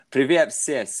Привет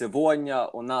все! Сегодня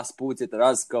у нас будет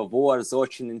разговор с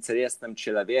очень интересным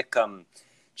человеком.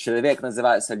 Человек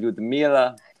называется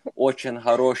Людмила, очень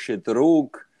хороший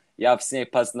друг. Я с ней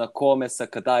познакомился,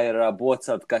 когда я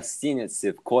работал в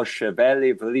гостинице в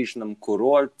Кошевеле, в лыжном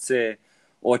курорте.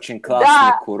 Очень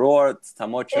классный Да, курорт,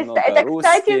 там очень много это,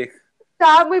 кстати, русских.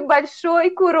 самый большой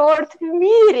курорт в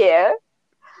мире.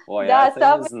 Ой, я Да, это не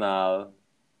самый... знал.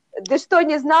 Ты что,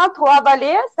 не знал?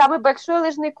 Труа-Вале, самый большой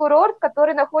лыжный курорт,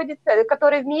 который находится,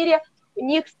 который в мире, у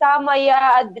них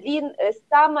самая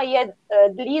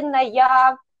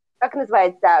длинная, как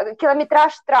называется,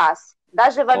 километраж трасс.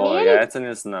 Даже в Ой, я Америке, это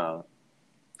не знал.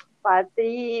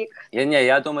 Патрик.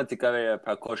 Я думаю, ты говоришь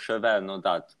про Кошевель, ну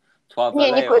да. Не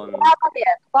Туа-Вале, он...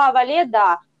 Труа-Вале, Труа-Вале,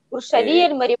 да.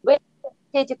 Куршавель, И, Марибель,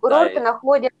 все эти да, курорты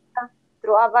находятся в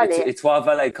Труа-Вале. и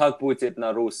Туа-Вале как будет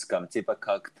на русском? Типа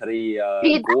как три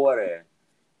Три, горы,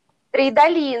 три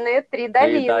долины, три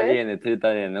долины. три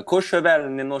долины. Кошевель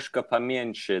немножко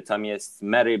поменьше, там есть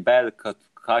Марибель,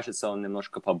 кажется, он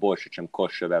немножко побольше, чем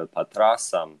Кошевель по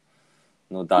трассам.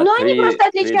 Ну да, Но они просто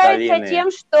три отличаются долины.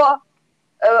 тем, что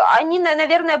они,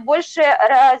 наверное, больше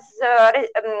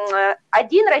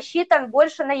один рассчитан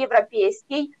больше на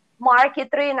европейский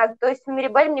маркет рынок, то есть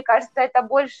Мирибель, мне кажется, это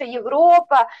больше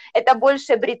Европа, это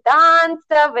больше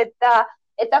британцев,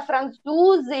 это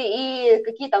французы и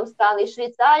какие там страны,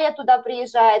 Швейцария туда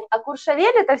приезжает, а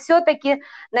Куршавель это все-таки,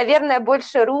 наверное,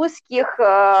 больше русских,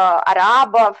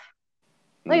 арабов,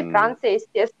 ну и Франция,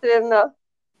 естественно.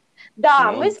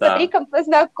 Да, Ну мы с да, Патриком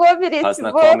познакомились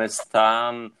познакомились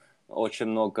там, очень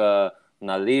много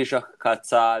на лыжах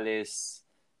катались,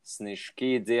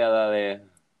 снежки делали.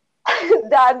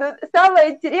 Да, но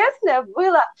самое интересное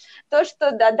было то,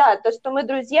 что, да, то, что мы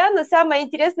друзья, но самое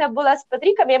интересное было с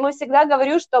Патриком, я ему всегда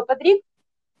говорю, что Патрик,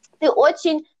 ты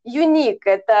очень юник,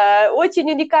 это очень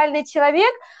уникальный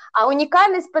человек, а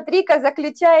уникальность Патрика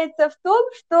заключается в том,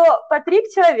 что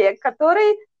Патрик человек,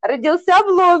 который родился в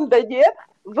Лондоне,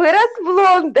 вырос в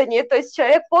Лондоне, то есть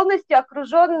человек полностью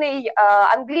окруженный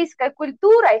английской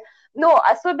культурой, но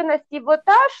особенность его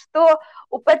та, что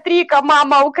у Патрика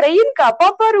мама украинка, а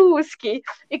папа русский.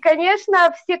 И,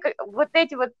 конечно, все вот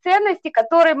эти вот ценности, к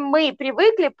которым мы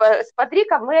привыкли с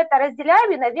Патриком, мы это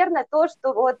разделяем, и, наверное, то,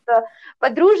 что вот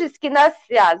по-дружески нас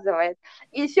связывает.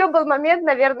 И еще был момент,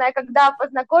 наверное, когда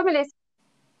познакомились,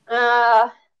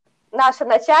 наша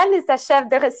начальница, шеф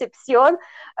де ресепсион,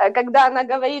 когда она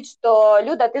говорит, что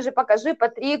Люда, ты же покажи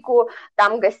Патрику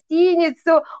там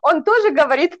гостиницу, он тоже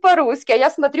говорит по-русски, а я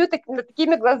смотрю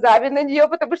такими глазами на нее,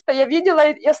 потому что я видела,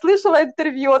 я слышала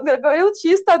интервью, он говорил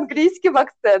чисто английским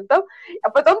акцентом, а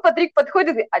потом Патрик подходит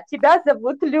и говорит, а тебя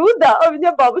зовут Люда, а у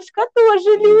меня бабушка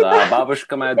тоже Люда. Да,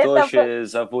 бабушка моя тоже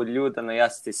зовут Люда, но я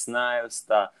стесняюсь,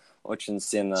 да, очень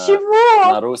сильно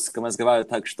Чего? на русском разговариваю,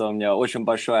 так что у меня очень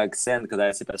большой акцент, когда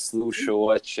я тебя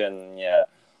слушаю,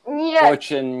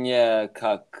 Нет.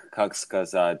 как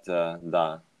сказать,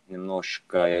 да,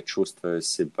 немножко я чувствую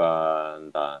себя,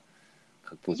 да,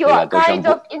 как будто You're я должен... kind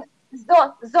of in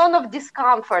zone of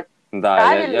discomfort. Да, я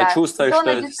Правильно? чувствую, что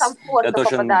Зона я дискомфорта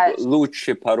должен попадаешь.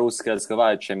 лучше по-русски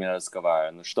разговаривать, чем я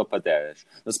разговариваю. Ну, что поделаешь.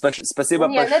 Ну, спасибо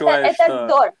Нет, большое, это что...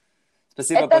 здорово.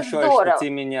 Спасибо Это большое, что здорово. ты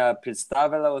меня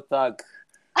представила вот так.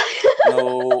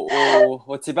 Ну,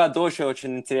 у тебя тоже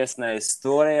очень интересная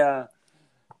история.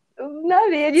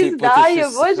 Я не Ты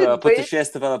знаю, может быть.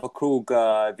 путешествовала вокруг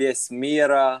весь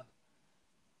мира.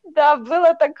 Да,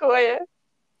 было такое.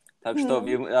 Так что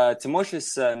ты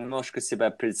можешь немножко себя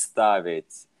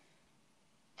представить?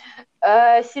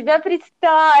 Себя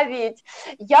представить.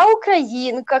 Я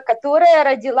украинка, которая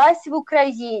родилась в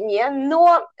Украине,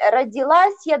 но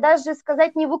родилась я даже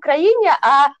сказать не в Украине,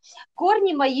 а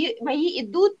корни мои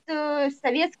идут с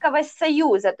Советского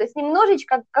Союза. То есть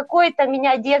немножечко какой-то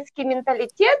меня детский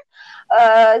менталитет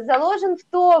заложен в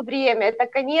то время. Это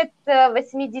конец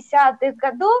 80-х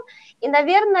годов. И,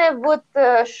 наверное, вот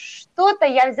что-то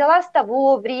я взяла с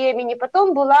того времени.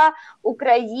 Потом была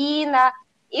Украина.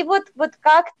 И вот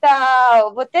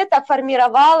как-то вот это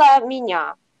формировало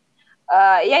меня.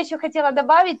 Я еще хотела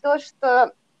добавить то,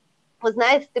 что, вот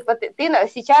знаете, ты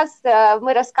сейчас,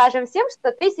 мы расскажем всем,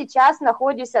 что ты сейчас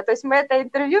находишься, то есть мы это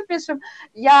интервью пишем,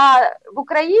 я в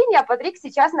Украине, а Патрик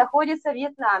сейчас находится в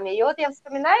Вьетнаме. И вот я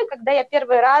вспоминаю, когда я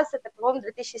первый раз, это, по-моему,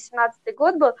 2017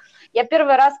 год был, я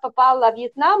первый раз попала в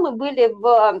Вьетнам, мы были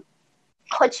в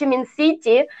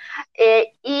Хо-Чи-Мин-Сити,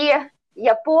 и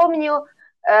я помню,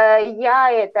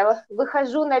 я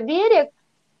выхожу на берег,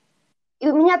 и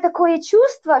у меня такое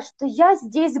чувство, что я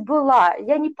здесь была.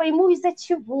 Я не пойму, из-за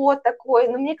чего такое,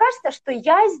 но мне кажется, что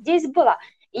я здесь была.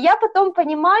 И я потом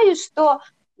понимаю, что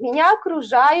меня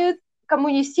окружают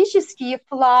коммунистические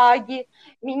флаги,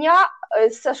 меня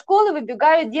со школы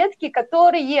выбегают детки,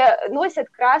 которые носят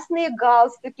красные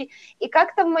галстуки, и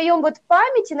как-то в моем вот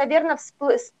памяти, наверное,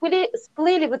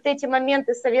 всплыли вот эти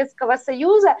моменты Советского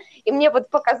Союза, и мне вот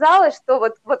показалось, что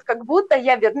вот как будто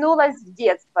я вернулась в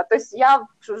детство, то есть я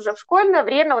уже в школьное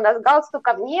время, у нас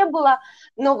галстуков не было,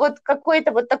 но вот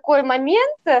какой-то вот такой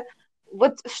момент,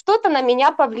 вот что-то на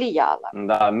меня повлияло.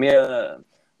 Да,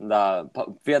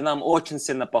 Вьетнам очень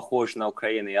сильно похож на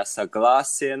Украину, я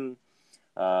согласен.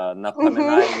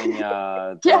 Напоминает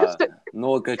меня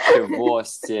много чего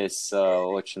здесь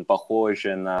очень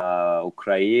похоже на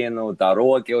Украину.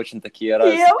 Дороги очень такие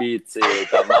разбитые,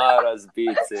 дома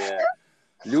разбитые.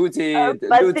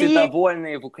 Люди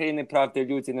довольны. В Украине, правда,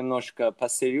 люди немножко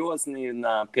посерьезнее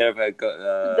на первый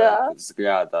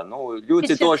взгляд. Ну,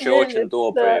 люди тоже очень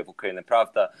добрые в Украине.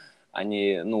 Правда,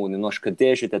 они немножко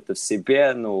держат это в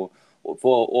себе.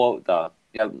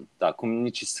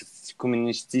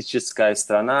 Коммунистическая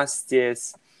страна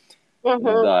здесь.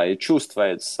 Да, и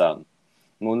чувствуется.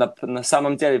 На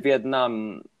самом деле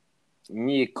Вьетнам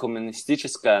не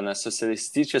коммунистическая, она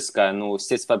социалистическая, но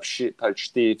здесь вообще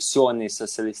почти все не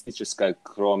социалистическое,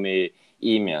 кроме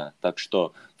имя. Так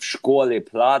что в школе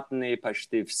платные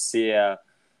почти все.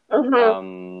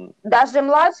 Даже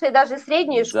младшие, даже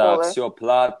средние школы. Да, все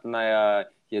платное,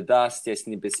 еда здесь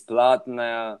не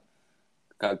бесплатная.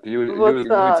 Как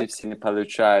люди все не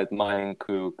получают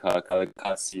маленькую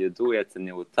аллокацию еду, это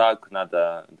не вот так,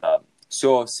 надо, да,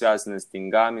 все связано с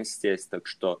деньгами здесь, так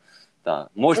что, да,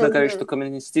 можно говорить, что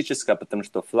коммунистическая, потому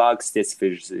что флаг здесь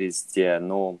везде,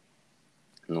 но,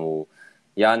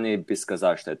 я не бы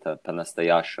сказал, что это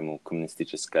по-настоящему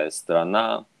коммунистическая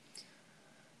страна.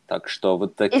 Так что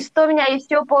вот так. И что меня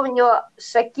еще, помню,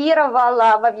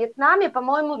 шокировало во Вьетнаме,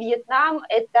 по-моему, Вьетнам –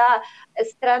 это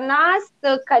страна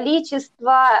с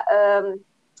количеством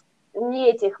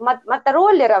этих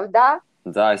мотороллеров, да?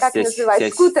 Да, как здесь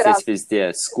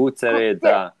везде скутеры,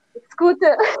 да.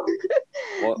 Скутер.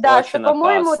 Да, что,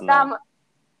 по-моему, опасно. там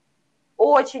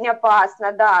очень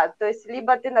опасно, да, то есть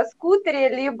либо ты на скутере,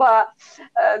 либо,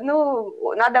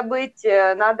 надо watch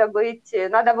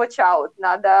out,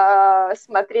 надо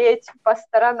смотреть по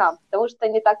сторонам, потому что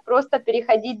не так просто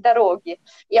переходить дороги.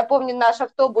 Я помню, наш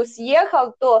автобус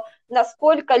ехал, то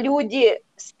насколько люди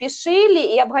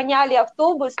спешили и обгоняли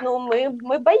автобус,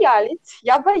 мы боялись,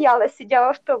 я боялась, сидя в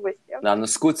автобусе. Да, но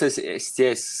скутер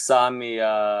здесь самый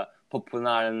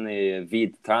популярный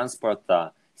вид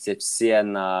транспорта. Все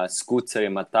на скутере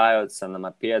мотаются, на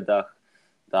мопедах,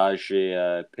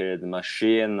 даже перед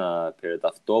машиной, перед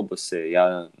автобусом.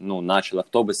 Я начал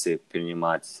автобусы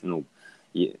принимать,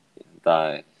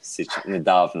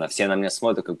 недавно. Все на меня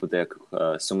смотрят, как будто я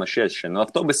сумасшедший. Но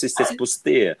автобусы здесь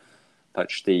пустые,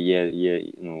 почти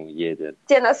едет.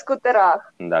 Все на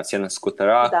скутерах. Да, все на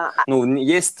скутерах. Да.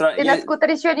 Есть... Ты на скутер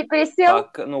еще не пересел?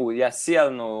 Я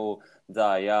сел,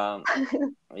 да,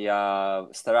 я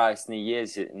стараюсь не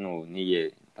ездить,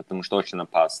 потому что очень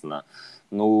опасно.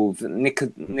 В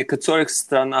некоторых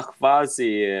странах в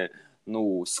Азии,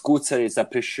 скутеры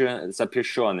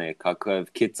запрещены, как в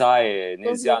Китае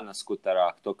нельзя на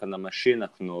скутерах, только на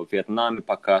машинах, но в Вьетнаме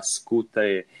пока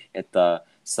скутеры – это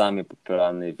самый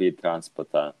популярный вид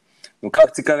транспорта.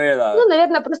 Как ты говорила…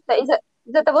 наверное, просто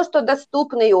из-за того, что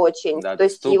доступный очень, да, то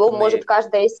есть его может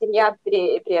каждая семья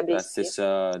приобрести. Здесь,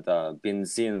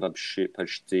 бензин вообще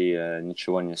почти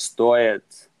ничего не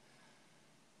стоит.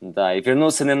 Да, и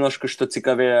вернулся немножко, что ты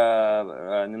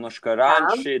говорила немножко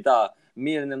раньше. Да,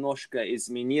 мир немножко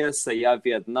изменился. Я в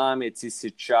Вьетнаме, ты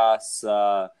сейчас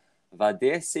в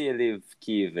Одессе или в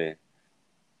Киеве?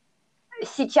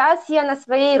 Сейчас я на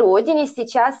своей родине,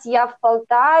 сейчас я в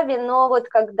Полтаве, но вот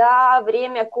когда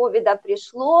время ковида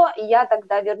пришло, я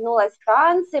тогда вернулась в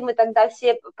Францию, мы тогда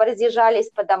все поразъезжались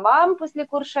по домам после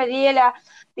Куршавеля,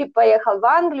 ты поехал в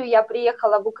Англию, я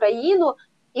приехала в Украину,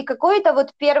 и какое-то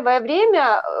вот первое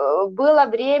время было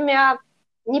время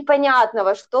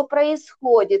непонятного, что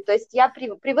происходит, то есть я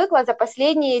привыкла за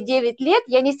последние 9 лет,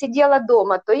 я не сидела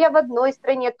дома, то я в одной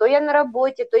стране, то я на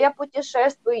работе, то я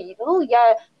путешествую,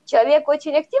 я человек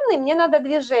очень активный, мне надо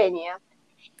движение.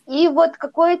 И вот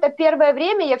какое-то первое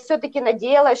время я все-таки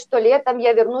надеялась, что летом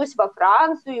я вернусь во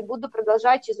Францию и буду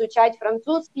продолжать изучать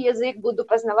французский язык, буду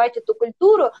познавать эту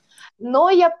культуру, но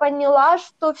я поняла,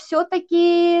 что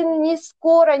все-таки не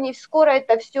скоро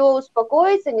это все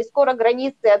успокоится, не скоро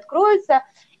границы откроются.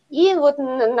 И вот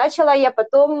начала я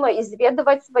потом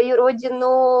изведывать свою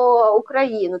родину,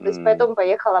 Украину. То есть потом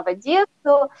поехала в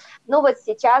Одессу. Но вот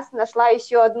сейчас нашла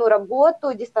еще одну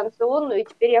работу дистанционную, и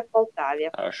теперь я в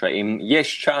Полтаве. Хорошо. И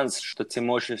есть шанс, что ты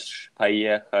можешь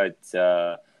поехать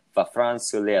во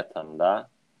Францию летом, да?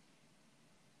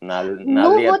 на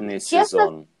Ну вот, летний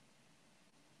сезон?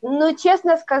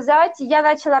 честно сказать, я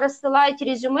начала рассылать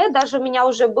резюме, даже у меня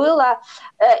уже было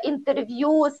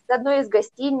интервью с одной из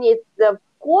гостиниц в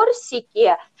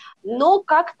Корсике, но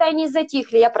как-то они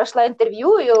затихли. Я прошла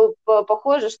интервью, и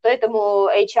похоже, что этому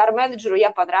HR-менеджеру я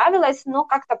понравилась, но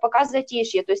как-то пока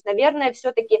затишье. То есть, наверное,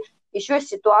 все-таки еще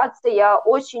ситуация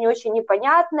очень-очень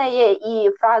непонятная,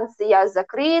 и Франция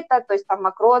закрыта, то есть там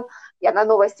Макрон, я на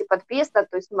новости подписана,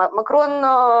 то есть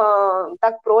Макрон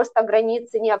так просто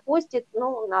границы не опустит,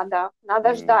 ну, надо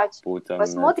ждать. Будем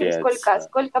Посмотрим, надеяться.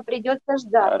 сколько придется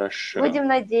ждать. Хорошо. Будем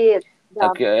надеяться. Да.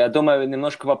 Так, я думаю,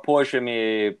 немножко попозже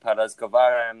мы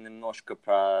поразговариваем немножко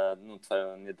про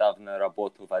твою недавнюю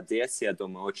работу в Одессе. Я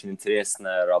думаю, очень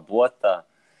интересная работа.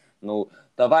 Ну,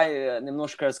 давай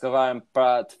немножко разговариваем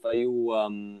про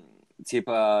твою,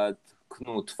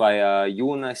 твоя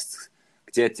юность,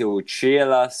 где ты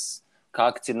училась,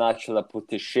 как ты начала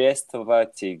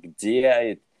путешествовать и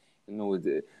где.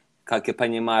 Как я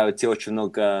понимаю, ты очень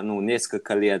много,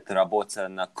 несколько лет работала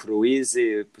на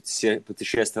круизе,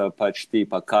 путешествовала почти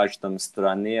по каждой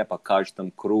стране, по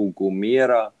каждому кругу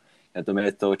мира. Я думаю,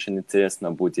 это очень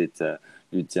интересно будет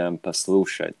людям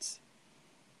послушать.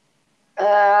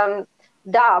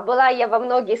 Да, была я во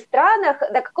многих странах.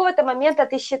 До какого-то момента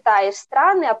ты считаешь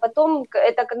страны, а потом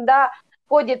это когда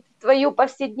входит в твою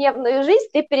повседневную жизнь,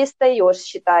 ты перестаешь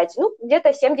считать. Ну, где-то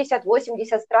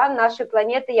 70-80 стран нашей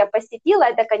планеты я посетила.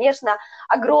 Это, конечно,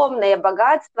 огромное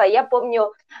богатство. Я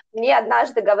помню, мне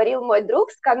однажды говорил мой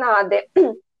друг с Канады,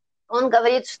 он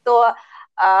говорил, что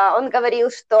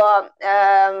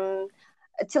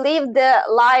to live the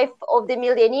life of the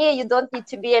millionaire, you don't need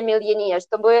to be a millionaire.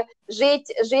 Чтобы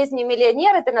жить жизнью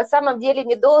миллионера, ты на самом деле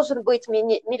не должен быть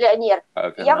миллионер.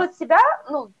 Я вот себя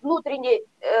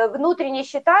внутренне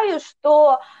считаю,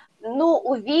 что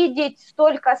увидеть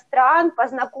столько стран,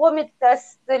 познакомиться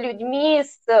с людьми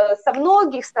со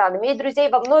многих стран, иметь друзей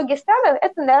во многих странах,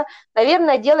 это,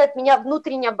 наверное, делает меня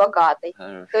внутренне богатой.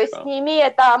 Хорошо. То есть не имея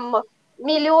там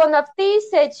миллионов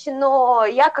тысяч, но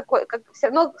я все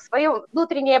равно свое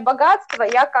внутреннее богатство,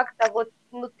 я как-то вот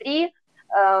внутри,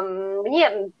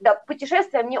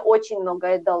 путешествие мне очень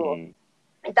многое дало.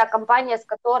 И та компания, с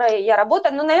которой я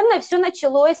работаю, наверное, все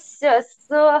началось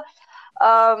с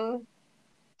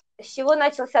чего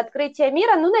началось открытие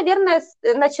мира? Наверное,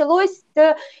 началось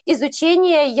с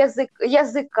изучения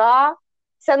языка,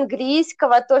 с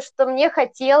английского, то, что мне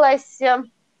хотелось...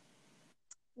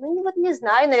 не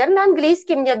знаю, наверное,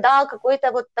 английский мне дал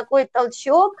какой-то вот такой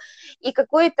толчок и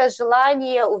какое-то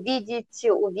желание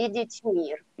увидеть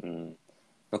мир.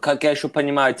 Как я еще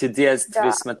понимаю, ты в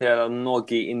детстве смотрела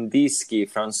многие индийские,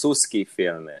 французские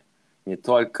фильмы, не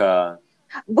только...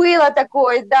 Было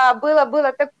такое, да,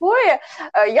 было такое.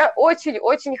 Я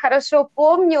очень-очень хорошо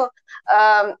помню,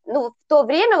 в то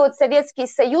время вот Советский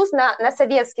Союз на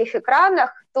советских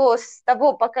экранах, то с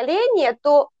того поколения,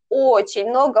 то очень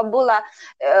много было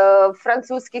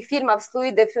французских фильмов с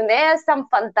Луи де Фюнесом,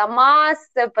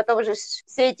 Фантомас, потом же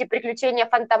все эти приключения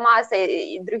Фантомаса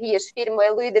и другие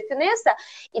фильмы Луи де Фюнеса,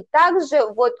 и также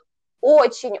вот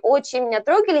очень-очень меня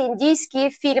трогали индийские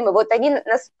фильмы, вот они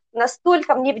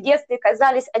настолько мне в детстве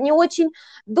казались, они очень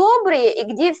добрые, и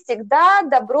где всегда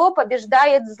добро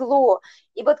побеждает зло,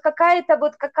 и вот какая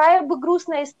бы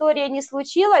грустная история ни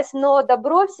случилась, но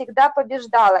добро всегда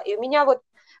побеждало, и у меня вот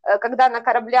когда на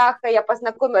кораблях я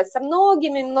познакомилась со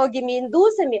многими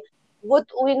индусами,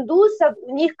 вот у индусов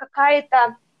у них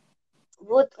какая-то,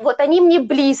 вот они мне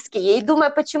близкие, и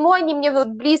думаю, почему они мне вот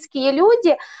близкие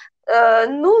люди,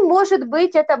 может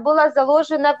быть, это было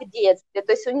заложено в детстве,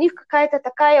 то есть у них какая-то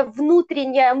такая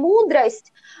внутренняя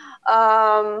мудрость,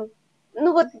 то,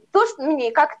 что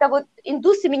мне как-то вот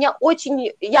индусы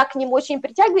я к ним очень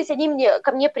притягиваюсь, они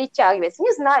ко мне притягиваются,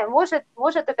 не знаю, может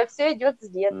это все идет с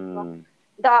детства.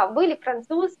 Да, были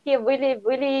французские, были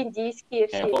индийские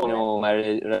фильмы. Я помню,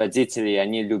 мои родители,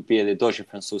 они любили тоже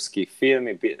французские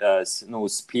фильмы,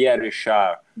 с Пьер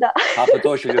Ришар. Да. Папа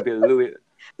тоже любил Луи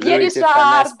Пьер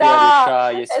Ришар, да.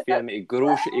 Есть фильм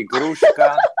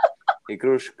 «Игрушка».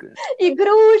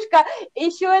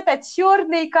 Еще этот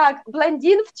черный,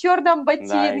 блондин в черном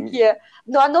ботинке.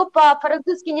 Но оно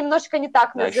по-французски немножко не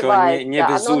так называется. Еще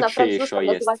 «Невезучий» еще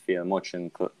есть фильм,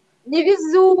 очень...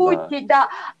 Невезучий, да.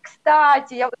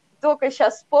 Кстати, я только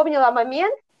сейчас вспомнила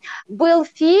момент. Был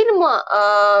фильм,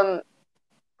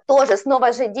 тоже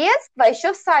снова же детство,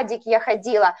 еще в садик я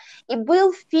ходила, и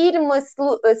был фильм с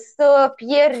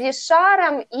Пьер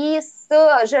Ришаром и с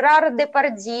Жераром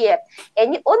Депардье.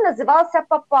 Он назывался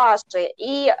 «Папаши».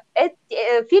 И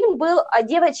фильм был о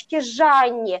девочке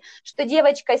Жанне, что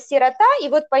девочка сирота, и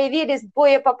вот появились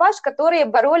двое папаш, которые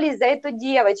боролись за эту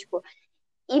девочку.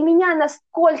 И меня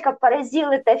насколько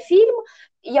поразил этот фильм,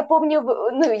 я помню,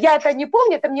 ну, я это не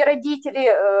помню, это мне родители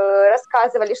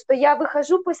рассказывали, что я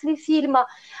выхожу после фильма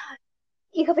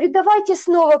и говорю, давайте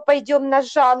снова пойдем на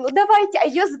Жанну, давайте, а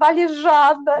ее звали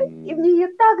Жанна, и мне ее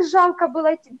так жалко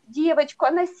было, девочку,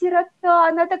 она сирота,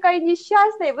 она такая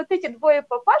несчастная, и вот эти двое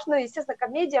папаш, ну, естественно,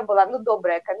 комедия была, ну,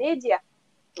 добрая комедия,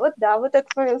 вот да, вот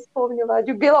это я вспомнила,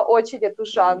 любила очень эту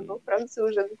Жанну,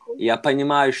 француженку. Я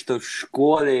понимаю, что в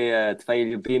школе твои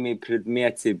любимые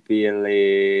предметы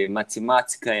были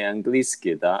математика и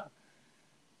английский, да?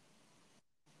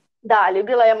 Да,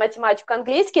 любила я математику,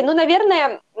 английский. Ну,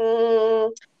 наверное,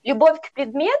 любовь к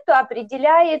предмету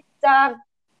определяется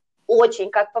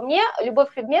очень, как по мне, любовь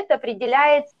к предмету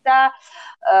определяется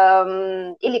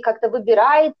или как-то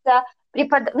выбирается,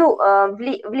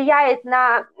 влияет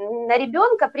на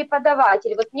ребенка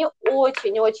преподаватель. Вот мне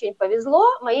очень-очень повезло,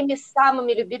 моими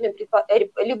самыми любимыми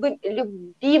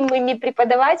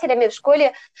преподавателями в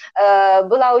школе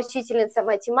была учительница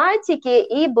математики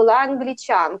и была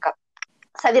англичанка.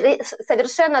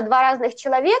 Совершенно два разных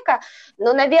человека,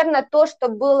 но, наверное, то, что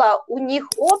было у них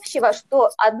общего, что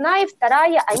одна и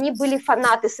вторая, они были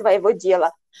фанаты своего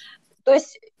дела. То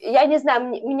есть, я не знаю,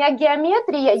 меня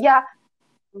геометрия, я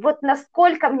вот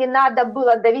насколько мне надо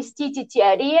было довести эти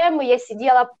теоремы, я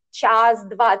сидела час,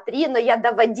 два, три, но я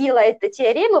доводила эти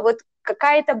теоремы, вот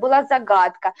какая-то была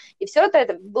загадка, и все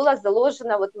это было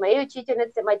заложено вот моей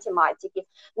учительницей математики.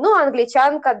 Ну,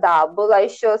 англичанка, да, было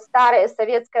еще старое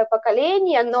советское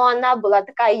поколение, но она была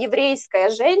такая еврейская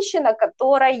женщина,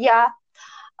 которая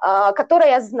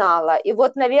знала, и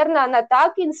вот, наверное, она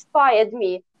так inspired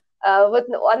me, вот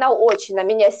она очень на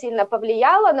меня сильно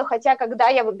повлияла, но хотя, когда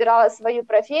я выбирала свою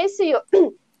профессию,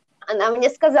 она мне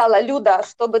сказала, Люда,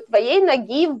 чтобы твоей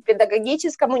ноги в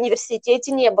педагогическом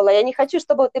университете не было. Я не хочу,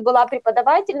 чтобы ты была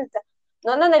преподавательница,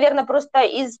 но она, наверное, просто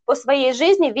по своей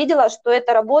жизни видела, что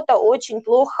эта работа очень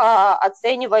плохо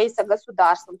оценивается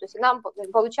государством. То есть она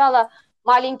получала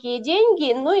маленькие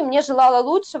деньги, ну и мне желала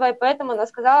лучшего, и поэтому она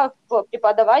сказала,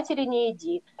 преподаватели не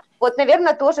иди. Вот,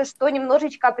 наверное, тоже, что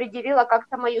немножечко определило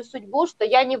как-то мою судьбу, что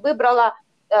я не выбрала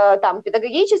там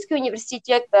педагогический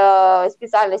университет,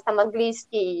 специальность там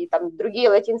английский, там другие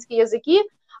латинские языки,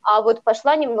 а вот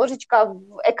пошла немножечко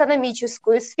в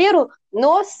экономическую сферу,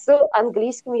 но с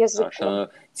английским языком. Хорошо.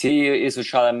 Ты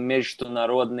изучала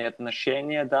международные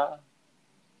отношения, да?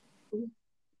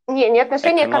 Не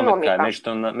отношения, экономика.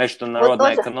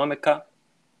 Международная вот экономика?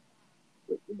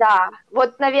 Да,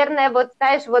 вот, наверное, вот,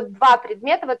 знаешь, вот два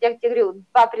предмета, вот я тебе говорю,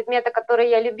 два предмета, которые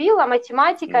я любила,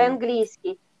 математика и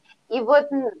английский. И вот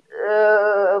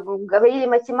говорили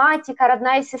математика,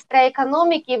 родная сестра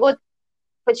экономики, и вот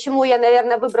почему я,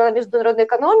 наверное, выбрала международную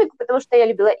экономику, потому что я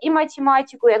любила и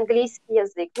математику, и английский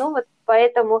язык. Ну вот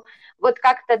поэтому вот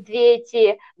как-то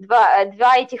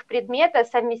два этих предмета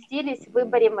совместились в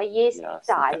выборе моей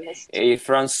специальности. И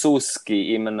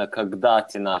французский именно когда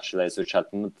ты начала изучать?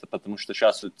 Ну, потому что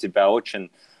сейчас у тебя очень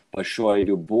большая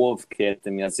любовь к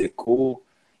этому языку.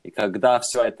 И когда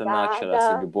все это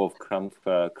началось, любовь к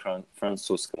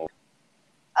французскому?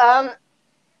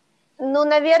 Ну,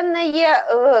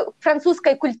 наверное, к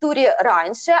французской культуре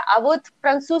раньше, а вот к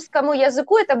французскому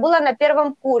языку это было на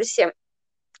первом курсе.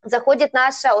 Заходит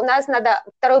у нас надо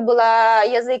второй было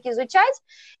язык изучать,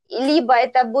 либо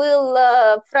это был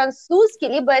французский,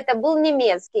 либо это был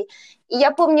немецкий. И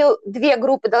я помню, две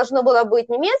группы должно было быть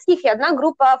немецких, и одна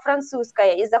группа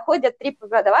французская. И заходят три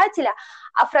преподавателя,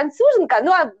 а француженка,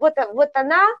 ну, вот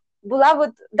она была вот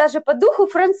даже по духу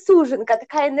француженка,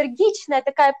 такая энергичная,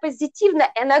 такая позитивная,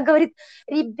 и она говорит,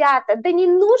 ребята, да не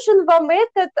нужен вам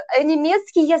этот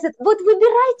немецкий язык, вот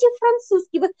выбирайте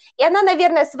французский. Вот. И она,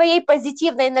 наверное, своей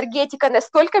позитивной энергетикой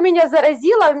настолько меня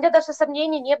заразила, у меня даже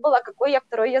сомнений не было, какой я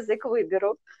второй язык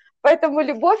выберу. Поэтому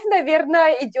любовь,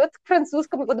 наверное, идет к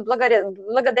французскому вот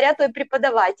благодаря той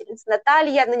преподавательнице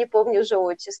Наталье, я не помню уже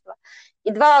отчество.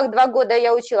 И два года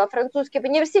я учила французский в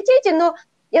университете, но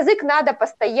язык надо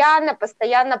постоянно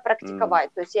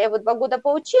практиковать. То есть я его 2 года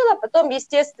поучила, потом,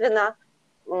 естественно,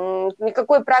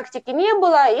 никакой практики не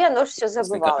было, и оно все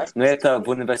забывалось. Но это в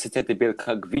университете был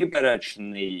как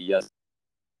выборочный язык,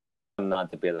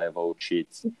 надо было его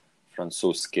учить,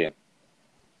 французский.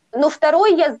 Ну,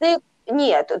 второй язык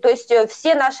нет. То есть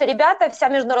все наши ребята, вся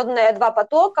международная 2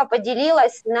 потока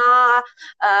поделилась на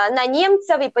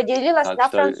немцев и поделилась так на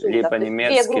французов. Либо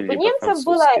немецкий, 2 группы либо немцев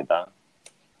было. Да.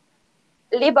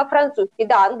 Либо французский,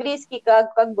 да, английский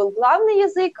как был главный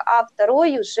язык, а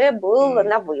второй уже был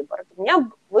на выбор. У меня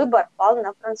выбор пал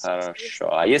на французский. Хорошо.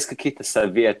 А есть какие-то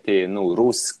советы,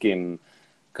 русским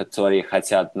которые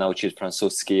хотят научить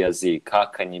французский язык,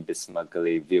 как они бы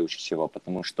смогли выучить его,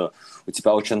 потому что у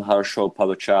тебя очень хорошо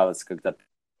получалось, когда ты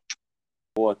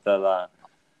работала,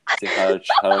 ты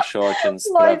хорошо очень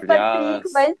Ой, Патрик,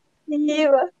 справлялась.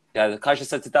 спасибо.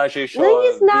 Кажется, ты даже Ну, не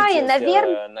еще знаю, видео наверное.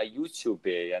 сделала на YouTube,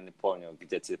 я не помню,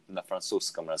 где ты на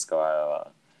французском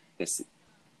разговаривала.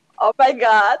 О май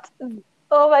гад.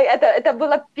 Это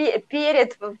было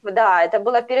перед, да, это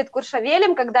было перед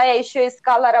Куршавелем, когда я еще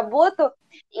искала работу,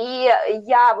 и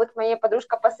моя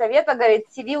подружка посоветовала, говорит,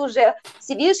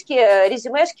 CV-шки,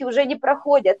 резюмешки уже не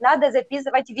проходят, надо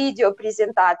записывать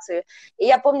видеопрезентацию. И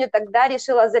я помню, тогда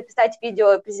решила записать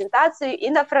видеопрезентацию и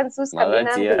на французском, и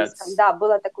на английском. Да,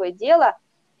 было такое дело.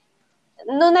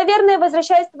 Но, наверное,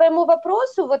 возвращаясь к твоему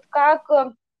вопросу, вот как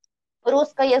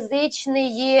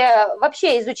русскоязычные,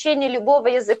 вообще изучение любого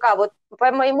языка, вот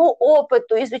по моему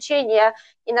опыту изучения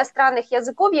иностранных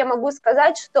языков я могу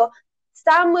сказать, что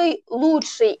самый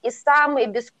лучший и самый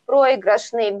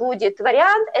беспроигрышный будет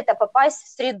вариант – это попасть в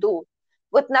среду.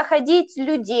 Вот находить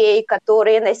людей,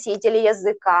 которые носители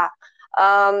языка,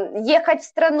 ехать в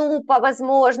страну по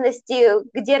возможности,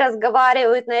 где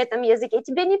разговаривают на этом языке.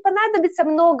 Тебе не понадобится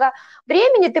много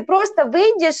времени, ты просто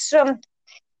выйдешь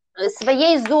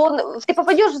своей зоны, ты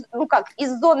попадешь,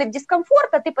 из зоны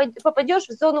дискомфорта, ты попадешь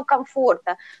в зону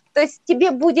комфорта. То есть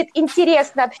тебе будет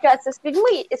интересно общаться с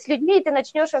людьми, и ты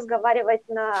начнешь разговаривать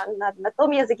на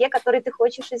том языке, который ты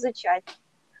хочешь изучать.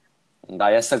 Да,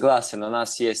 я согласен. У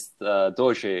нас есть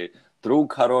тоже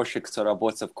друг хороший, кто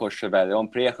работает в Courchevel. Он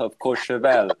приехал в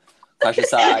Courchevel,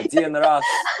 кажется, один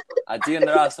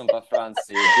раз он во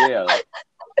Франции был.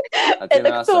 Один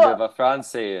раз он был во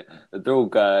Франции,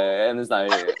 друг, я не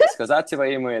знаю, сказать его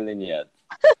имя или нет.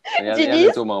 Я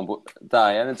не думал,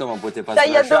 будет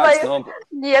возражать. Но...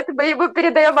 Нет, мы ему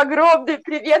передаем огромный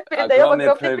привет,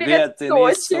 огромный привет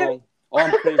Денису.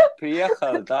 Он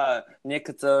приехал, да,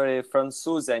 некоторые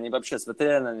французы, они вообще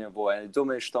смотрели на него, они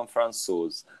думали, что он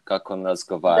француз, как он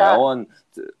разговаривает. Да. Он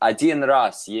один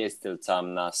раз ездил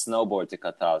там на сноуборде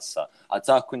катался, а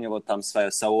так у него там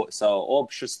свое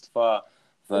сообщество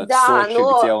в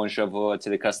Сочи, где он живет,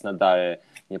 или Краснодаре,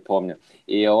 не помню.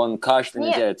 И он каждую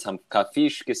неделю там в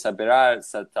кафешке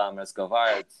собирается, там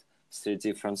разговаривает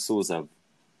среди французов.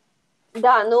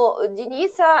 Да, но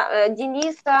Дениса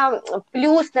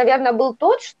плюс, наверное, был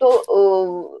тот,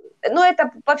 что,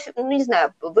 это, не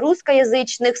знаю, в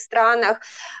русскоязычных странах,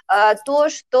 то,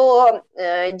 что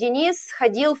Денис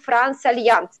ходил в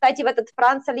Франц-Альянс. Кстати, в этот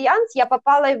Франц-Альянс я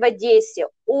попала и в Одессе.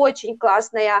 Очень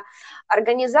классная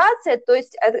организация, то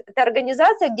есть это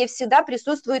организация, где всегда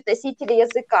присутствуют носители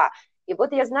языка. И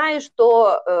вот я знаю,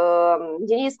 что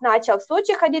Денис начал в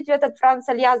Сочи ходить в этот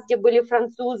Франц-Альянс, где были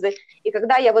французы. И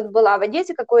когда я вот была в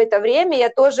Одессе какое-то время, я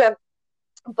тоже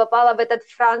попала в этот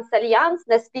Франц-Альянс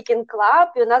на Speaking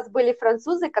Club, и у нас были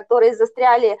французы, которые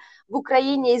застряли в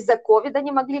Украине из-за ковида,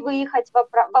 не могли выехать во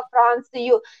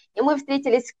Францию. И мы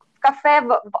встретились в кафе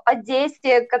в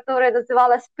Одессе, которое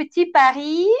называлось Petit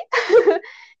Paris.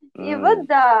 И вот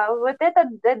да, вот это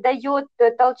дает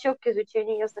толчок к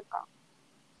изучению языка.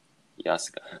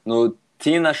 Ясно. Ну,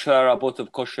 ты нашла работу в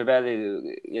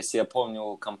Courchevel, если я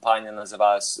помню, компания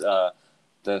называлась The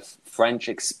French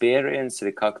Experience,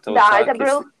 или как-то да, вот так. Да, это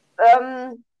был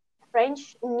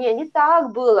French, не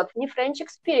так было, не French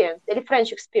Experience, или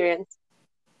French Experience.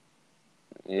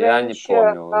 Я не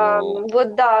помню. Но...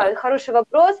 Вот да, хороший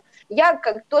вопрос. Я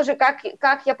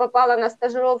как я попала на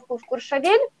стажировку в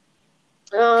Куршавель,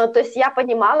 то есть я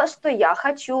понимала, что я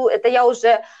хочу, это я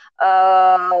уже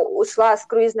ушла с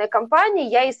круизной компании,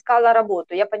 я искала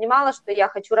работу, я понимала, что я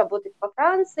хочу работать во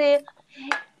Франции,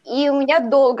 и у меня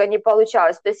долго не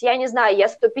получалось, то есть я не знаю, я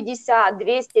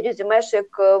 150-200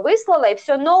 резюмешек выслала, и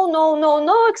все no,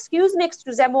 excuse me,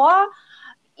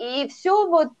 и все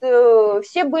вот,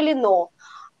 все были no.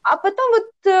 А потом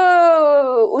вот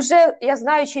уже, я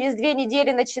знаю, через 2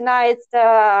 недели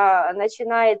начинается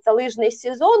лыжный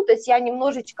сезон, то есть я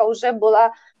немножечко уже была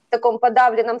в таком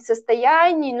подавленном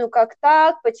состоянии, ну как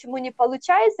так, почему не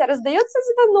получается, раздается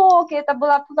звонок, и это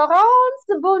была Флоранс,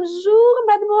 bonjour,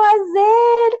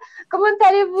 mademoiselle, comment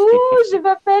allez-vous, je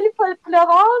m'appelle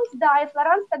Флоранс, да, и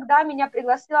Флоранс тогда меня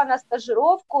пригласила на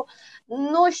стажировку,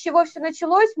 но с чего все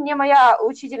началось, мне моя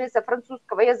учительница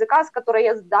французского языка, с которой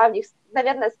я с давних,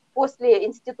 наверное, после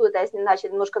института я с ней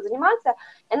начала немножко заниматься,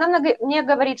 и она мне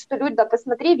говорит, что, Люда,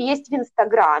 посмотри, есть в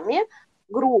Инстаграме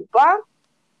группа,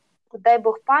 дай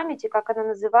бог памяти, как она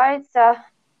называется,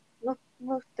 ну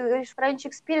ты говоришь, French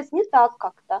Experience, не так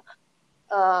как-то.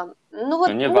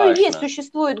 Есть,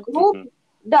 существует группы,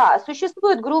 да,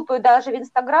 существуют группы даже в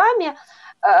Инстаграме,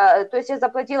 То есть я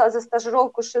заплатила за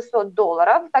стажировку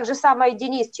 $600. Так же самое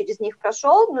Денис через них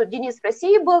прошел. Ну, Денис в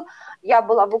России был, я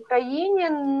была в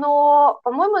Украине, но,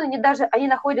 по-моему, они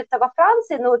находятся во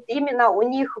Франции, но вот именно у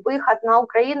них выход на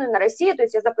Украину и на Россию. То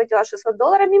есть я заплатила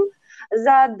 $600 им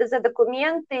за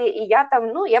документы, и я там,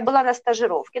 ну, я была на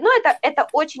стажировке. Но это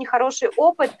очень хороший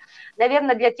опыт,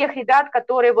 наверное, для тех ребят,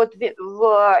 которые вот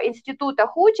в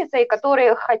институтах учатся и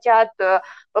которые хотят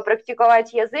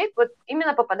попрактиковать язык, вот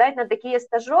именно попадать на такие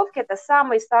стажировки, это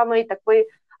самый-самый такой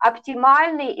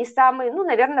оптимальный и самый, ну,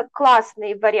 наверное,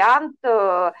 классный вариант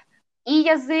и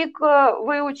язык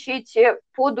выучить,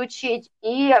 подучить,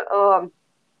 и,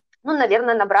 ну,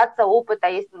 наверное, набраться опыта.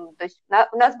 То есть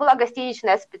у нас была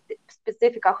гостиничная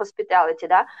специфика hospitality,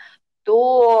 да,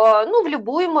 то, ну, в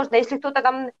любую можно, если кто-то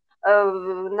там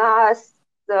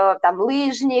там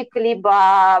лыжник,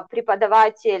 либо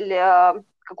преподаватель,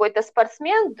 какой-то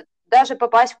спортсмен, даже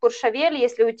попасть в Куршавель,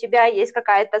 если у тебя есть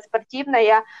какое-то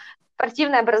спортивное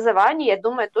образование, я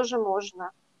думаю, тоже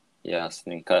можно.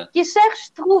 Ясненько. Кишех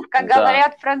штруф, как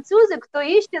говорят французы, кто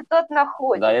ищет, тот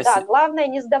находит. Да, если... главное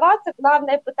не сдаваться,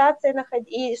 главное пытаться находить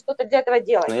и что-то для этого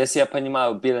делать. Но если я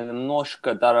понимаю, было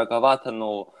немножко дороговато,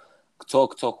 но кто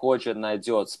хочет,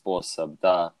 найдет способ,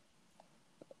 да.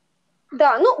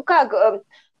 Да, ну как,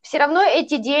 все равно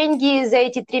эти деньги за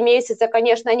эти 3 месяца,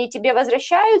 конечно, они тебе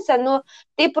возвращаются, но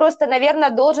ты просто, наверное,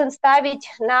 должен ставить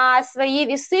на свои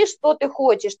весы, что ты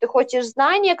хочешь. Ты хочешь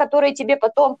знания, которые тебе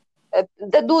потом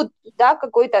дадут, да,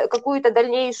 какую-то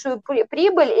дальнейшую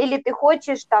прибыль, или ты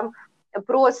хочешь там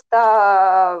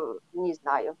просто, не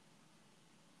знаю,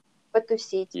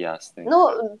 потусить. Ясно.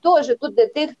 Ну, тоже, тут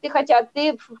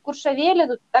ты в Куршавеле,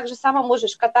 ну, так же само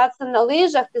можешь кататься на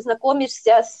лыжах, ты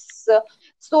знакомишься с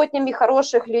сотнями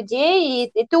хороших людей,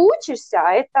 и ты учишься,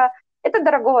 а это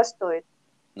дорого стоит.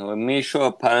 Ну, мы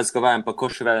еще поразговариваем по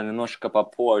Куршавелу немножко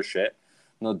попозже,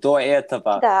 но до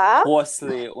этого, да.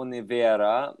 после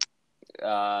универа,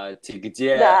 ты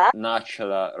где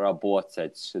начала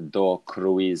работать до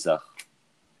круизов?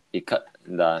 И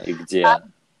где?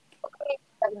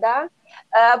 Тогда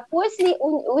после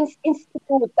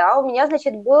института у меня,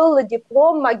 значит, был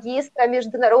диплом магистра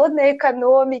международной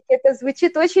экономики. Это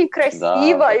звучит очень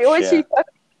красиво, да, и очень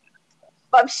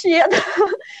вообще,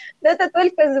 это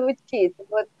только звучит.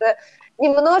 Вот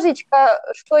немножечко,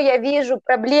 что я вижу,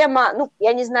 проблема, ну,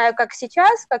 я не знаю, как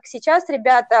сейчас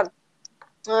ребята,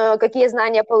 какие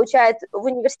знания получают в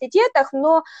университетах,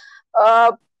 но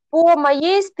по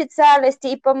моей специальности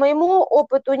и по моему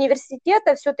опыту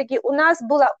университета все-таки у нас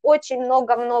было очень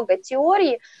много-много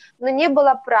теорий, но не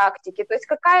было практики. То есть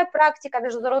какая практика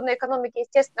международной экономики,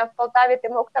 естественно, в Полтаве ты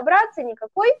мог добраться,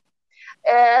 никакой.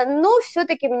 Но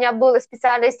все-таки у меня была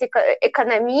специальность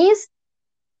экономист,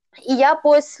 и я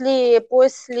после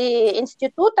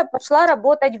института пошла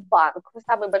работать в банк.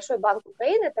 Самый большой банк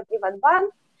Украины – это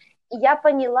Приватбанк. И я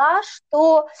поняла,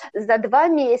 что за 2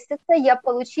 месяца я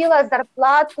получила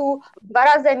зарплату в 2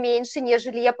 раза меньше,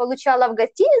 нежели я получала в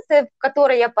гостинице, в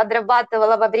которой я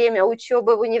подрабатывала во время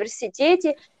учебы в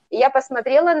университете. И я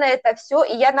посмотрела на это все,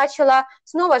 и я начала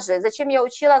снова же, зачем я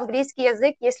учила английский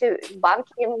язык, если в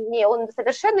банке мне он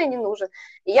совершенно не нужен.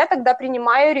 И я тогда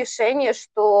принимаю решение,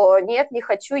 что нет, не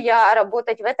хочу я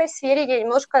работать в этой сфере, я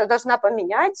немножко должна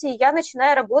поменять, и я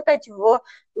начинаю работать в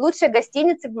лучшей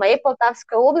гостинице в моей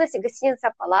Полтавской области,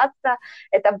 гостиница «Палаццо».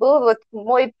 Это был вот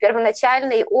мой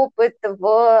первоначальный опыт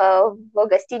в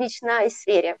гостиничной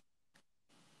сфере.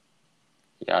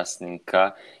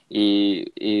 Ясненько.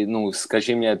 И ну,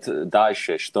 скажи мне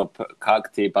дальше, как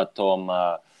ты потом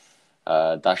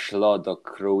дошла до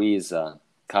круиза?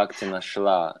 Как ты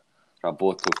нашла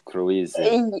работу в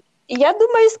круизе? Я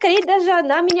думаю, скорее даже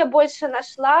она меня больше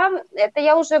нашла. Это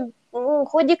я уже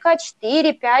годика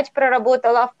 4-5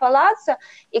 проработала в Палаццо,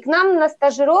 и к нам на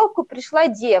стажировку пришла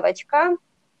девочка,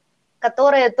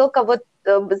 которая только вот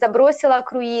забросила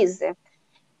круизы.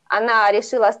 Она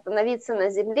решила остановиться на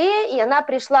земле, и она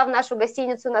пришла в нашу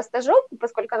гостиницу на стажировку,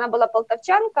 поскольку она была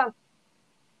полтавчанка.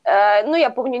 Ну, я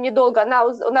помню, недолго она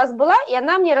у нас была, и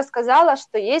она мне рассказала,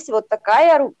 что есть вот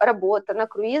такая работа на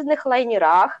круизных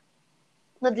лайнерах.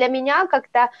 Но для меня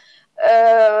как-то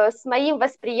с моим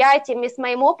восприятием и с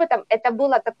моим опытом это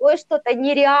было такое что-то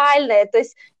нереальное. То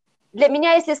есть для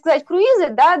меня, если сказать круизы,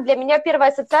 да, для меня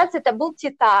первая ассоциация это был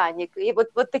 «Титаник», и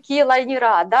вот такие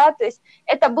лайнера, да, то есть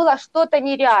это было что-то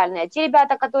нереальное. Те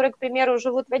ребята, которые, к примеру,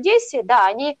 живут в Одессе, да,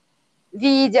 они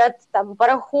видят там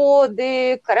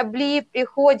пароходы, корабли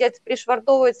приходят,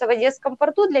 пришвартовываются в Одесском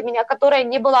порту, для меня, которая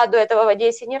не была до этого в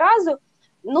Одессе ни разу,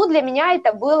 ну, для меня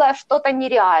это было что-то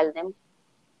нереальным.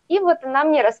 И вот она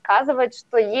мне рассказывает,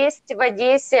 что есть в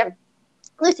Одессе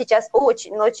Ну, сейчас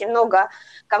очень-очень много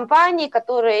компаний,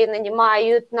 которые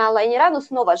нанимают на лайнера, ну,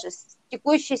 снова же, с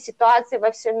текущей ситуацией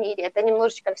во всем мире, это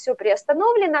немножечко все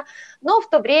приостановлено, но в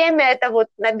то время это вот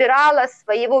набирало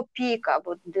своего пика,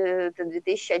 вот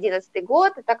 2011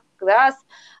 год, это как раз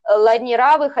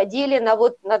лайнера выходили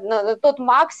на тот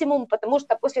максимум, потому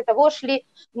что после того шли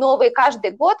новые,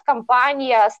 каждый год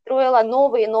компания строила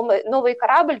новый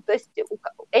корабль, то есть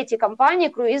эти компании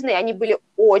круизные, они были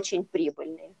очень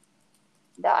прибыльные.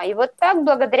 Да, и вот так,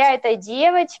 благодаря этой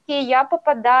девочке, я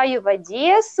попадаю в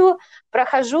Одессу,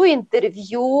 прохожу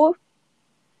интервью,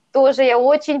 тоже я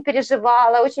очень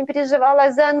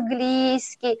переживала за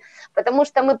английский, потому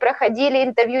что мы проходили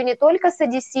интервью не только с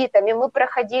одесситами, мы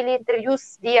проходили интервью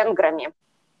с венграми.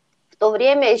 В то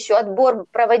время еще отбор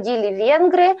проводили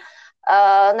венгры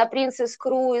на Princess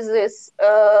Cruises,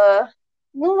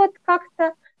 ну вот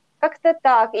как-то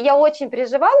так. Я очень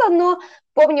переживала, но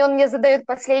помню, он мне задает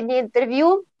последнее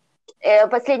интервью,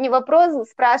 последний вопрос,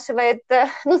 спрашивает,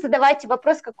 ну, задавайте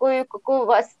вопрос, какой у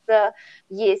вас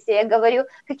есть. Я говорю,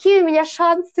 какие у меня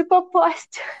шансы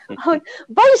попасть? Он,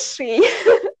 большие.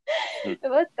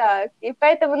 Вот так. И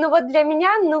поэтому, ну, вот для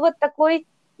меня, ну, вот такой,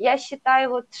 я считаю,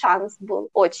 вот шанс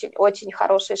был, очень-очень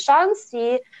хороший шанс,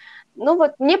 и, ну,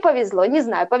 вот мне повезло, не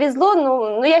знаю, повезло,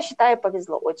 но я считаю,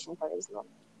 повезло, очень повезло.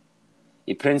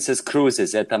 И Princess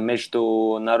Cruises — это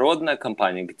международная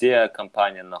компания? Где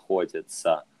компания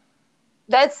находится?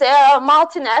 That's a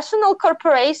multinational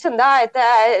corporation, да, это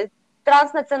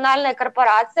транснациональная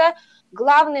корпорация.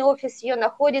 Главный офис ее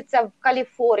находится в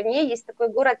Калифорнии, есть такой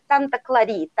город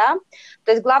Санта-Кларита,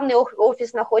 то есть главный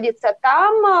офис находится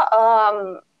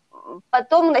там.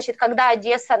 Потом, значит, когда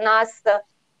Одесса нас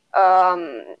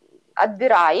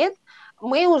отбирает,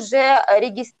 мы уже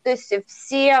то есть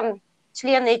все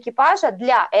члены экипажа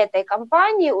для этой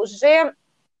компании уже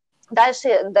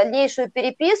дальнейшую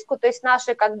переписку, то есть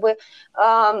наше как бы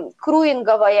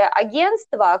круинговое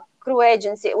агентство, Crew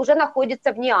Agency, уже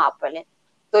находится в Неаполе.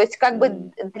 То есть как бы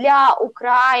для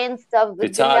украинцев, в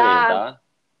Италии, да?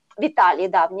 В Италии,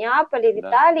 да, в Неаполе, в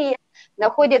Италии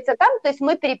находится там, то есть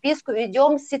мы переписку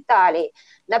ведем с Италией.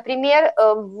 Например,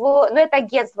 ну это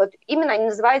агентство, именно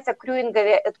называется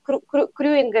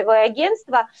крюинговое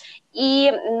агентство,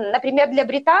 и, например, для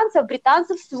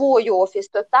британцев свой офис,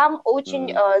 то там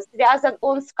очень связан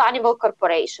он с Carnival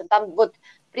Corporation, там вот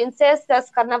принцесса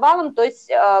с карнавалом, то есть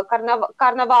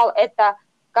карнавал это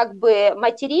как бы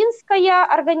материнская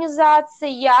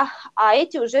организация, а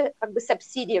эти уже как бы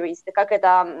subsidiaries, как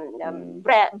это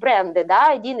бренды,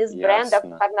 да, один из брендов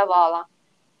карнавала.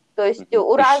 То есть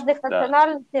у разных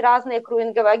национальностей разные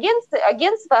круинговые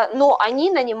агентства, но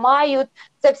они нанимают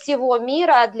со всего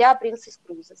мира для Princess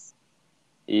Cruises.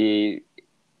 И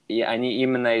они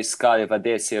именно искали в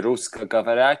Одессе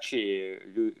русскоговорящие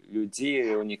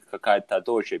люди, у них какая-то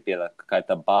тоже была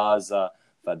какая-то база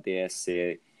в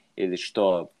Одессе, или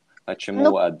что?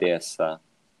 Почему Одесса?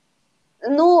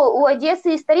 Ну, у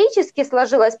Одессы исторически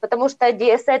сложилось, потому что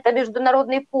Одесса – это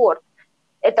международный порт.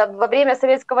 Это во время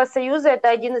Советского Союза это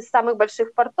один из самых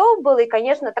больших портов был, и,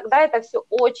 конечно, тогда это все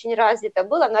очень развито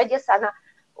было, но Одесса,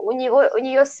 у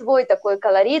нее свой такой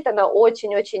колорит, она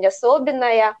очень-очень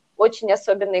особенная, очень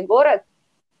особенный город.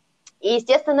 И,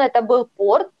 естественно, это был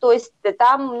порт, то есть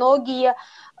там многие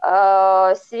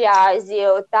связи,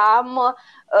 там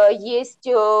есть,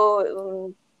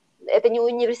 это не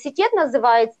университет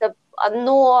называется,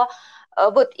 но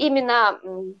вот именно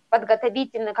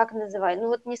подготовительно, как называют, ну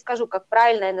вот не скажу, как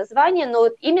правильное название, но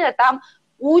вот именно там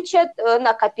учат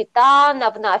на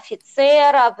капитанов, на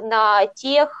офицеров, на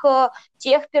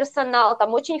техперсонал,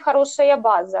 там очень хорошая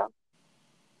база.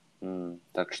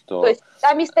 Так что... То есть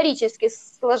там исторически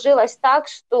сложилось так,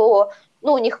 что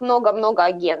у них много-много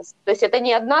агентств. То есть это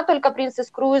не одна только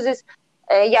Princess Cruises.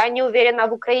 Я не уверена,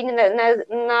 в Украине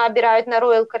набирают на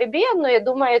Royal Caribbean, но я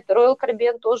думаю, Royal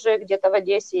Caribbean тоже где-то в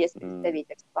Одессе есть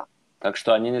представительство. Так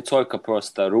что они не только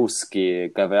просто русские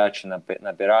говорящие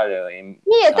набирали.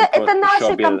 Нет, это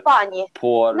наши компании.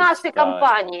 Порт, наши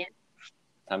компании.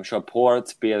 Там еще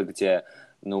порт был, где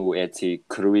эти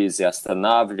круизы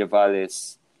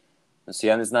останавливались.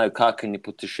 Я не знаю, как они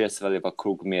путешествовали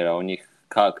вокруг мира. У них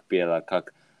как было,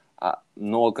 как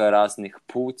много разных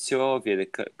путей, или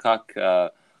как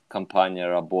компания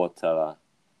работала.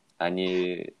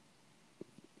 Они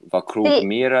вокруг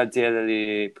мира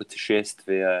делали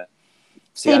путешествия.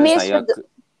 Ты имеешь в виду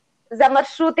за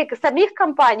маршруты самих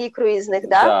компаний круизных,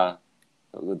 да?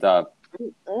 Да.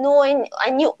 Но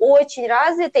они очень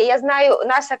развиты. Я знаю,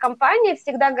 наша компания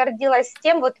всегда гордилась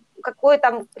тем, вот какой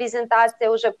там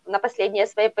презентация уже на последней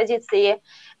своей позиции,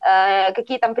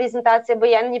 какие там презентации бы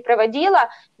я ни проводила,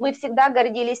 мы всегда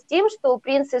гордились тем, что у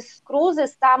Princess Cruises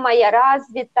самая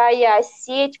развитая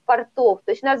сеть портов.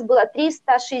 То есть у нас было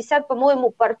 360, по-моему,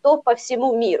 портов по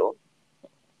всему миру.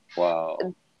 Вау.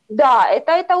 Да,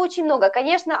 это очень много.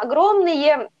 Конечно,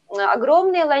 огромные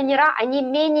лайнера, они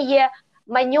менее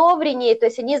маневреннее, то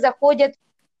есть они заходят в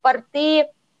порты,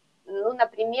 ну,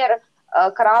 например,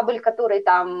 корабль, который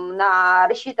там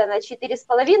рассчитан на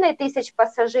 4500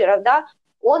 пассажиров, да,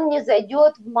 он не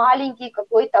зайдет в маленький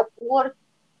какой-то порт,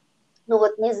 ну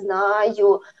вот не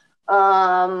знаю,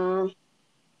 какой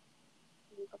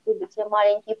бы тебе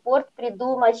маленький порт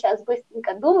придумать, сейчас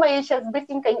быстренько думаю, сейчас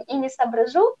быстренько и не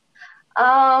соображу.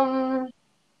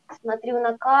 Смотрю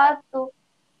на карту,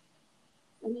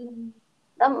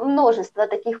 там множество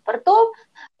таких портов,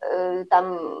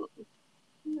 там,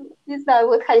 не знаю,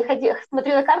 вот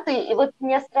смотрю на карту, и вот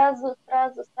мне сразу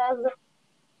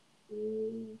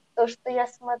то, что я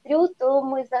смотрю, то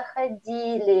мы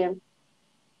заходили.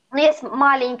 Но есть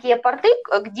маленькие порты,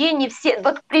 где не все,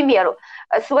 вот, к примеру,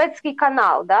 Суэцкий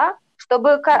канал, да,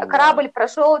 чтобы корабль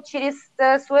прошел через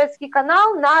Суэцкий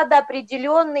канал, надо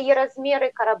определенные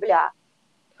размеры корабля.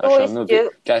 Хорошо, То есть, ну, для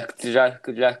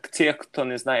тех, кто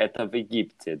не знает, это в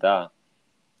Египте, да?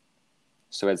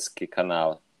 Суэцкий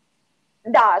канал.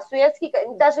 Да, Суэцкий,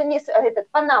 даже не этот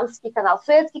Панамский канал.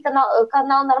 Суэцкий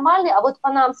канал нормальный, а вот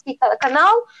Панамский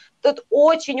канал тут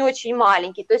очень-очень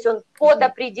маленький. То есть он под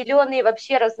определенные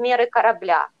вообще размеры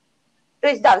корабля. То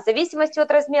есть, да, в зависимости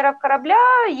от размеров корабля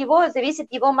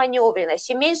зависит его маневренность.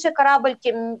 Чем меньше корабль,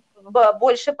 тем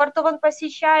больше портов он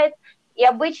посещает. И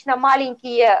обычно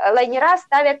маленькие лайнера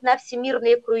ставят на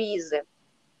всемирные круизы.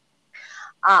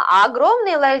 А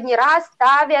огромные лайнера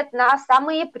ставят на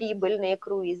самые прибыльные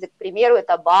круизы. К примеру,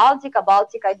 это Балтика.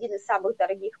 Балтика один из самых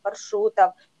дорогих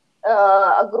маршрутов.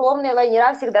 Огромные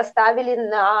лайнера всегда ставили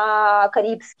на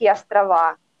Карибские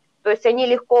острова. То есть они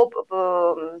легко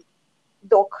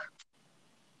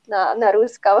на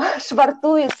русском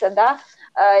швартуются, да,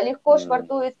 легко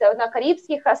швартуются на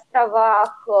Карибских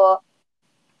островах.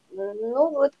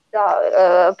 Ну вот,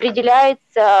 да,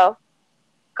 определяется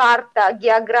карта,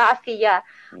 география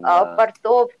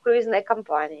портов круизной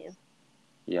компании.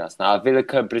 Ясно. А в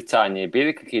Великобритании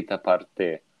были какие-то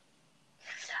порты?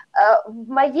 В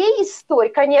моей истории,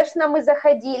 конечно, мы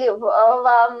заходили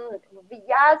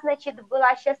я, значит,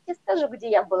 была, сейчас тебе скажу, где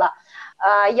я была.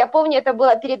 Я помню, это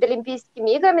было перед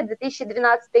Олимпийскими играми,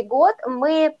 2012 год.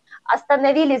 Мы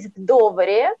остановились в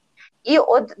Довре, и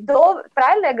от Довра,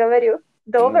 правильно я говорю?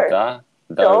 Довр? Да.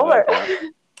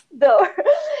 Да.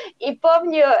 И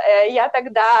помню, я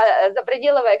тогда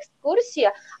забронировала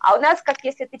экскурсию, а у нас, как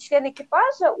если ты член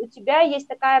экипажа, у тебя есть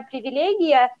такая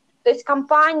привилегия, то есть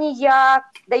компания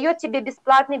дает тебе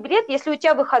бесплатный билет, если у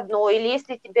тебя выходной, или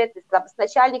если тебе ты с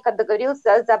начальником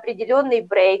договорился за определенный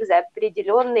брейк, за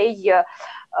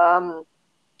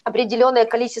определенное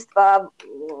количество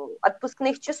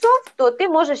отпускных часов, то ты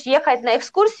можешь ехать на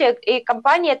экскурсию, и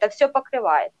компания это все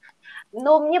покрывает.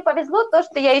 Но мне повезло то,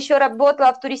 что я еще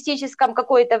работала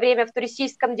какое-то время в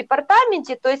туристическом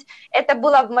департаменте, то есть это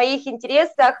было в моих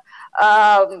интересах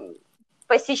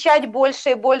посещать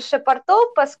больше и больше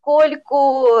портов,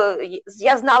 поскольку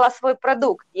я знала свой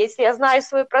продукт. Если я знаю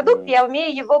свой продукт, я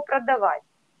умею его продавать.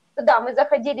 Да, мы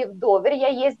заходили в Довер, я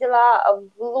ездила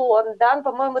в Лондон,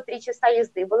 по-моему, 3 часа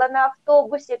езды была на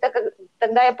автобусе,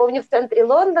 тогда я помню в центре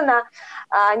Лондона,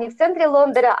 не в центре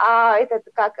Лондона, а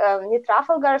не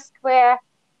Трафалгар Сквер,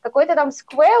 какой-то там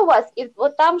сквер у вас, и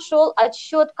вот там шел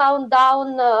отсчет,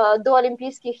 каунтдаун до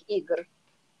Олимпийских игр.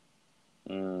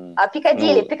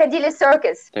 Пикадилли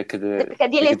Circus.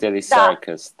 Пикадилли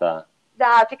Circus, да.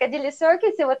 Да, Пикадилли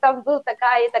Circus, и вот там была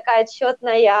такая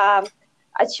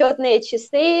отчетные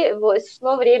часы, вот,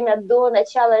 шло время до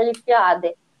начала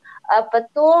Олимпиады. А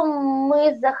потом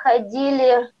мы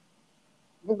заходили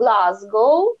в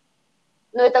Глазго,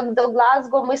 но это до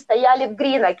Глазго мы стояли в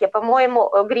Гриноке, по-моему,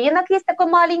 Гринок есть такой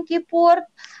маленький порт,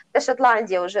 это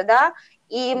Шотландия уже, да,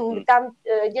 и там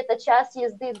где-то час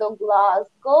езды до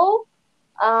Глазго.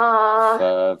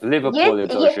 В Ливерпуле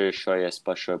тоже еще есть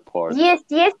большой порт. Есть,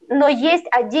 но есть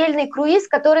отдельный круиз,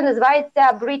 который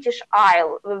называется British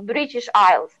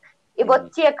Isles. И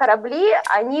вот те корабли,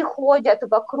 они ходят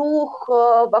вокруг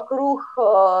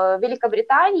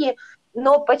Великобритании,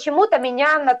 но почему-то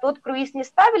меня на тот круиз не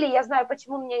ставили, я знаю,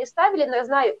 почему меня не ставили, но я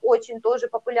знаю очень тоже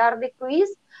популярный круиз,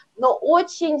 но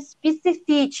очень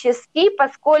специфический,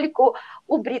 поскольку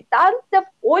у британцев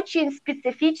очень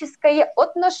специфическое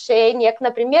отношение,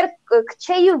 например, к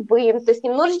чаевым, то есть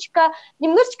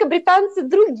немножечко британцы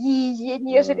другие,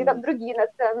 нежели там другие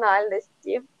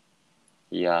национальности.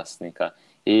 Ясненько.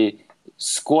 И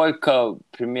сколько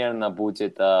примерно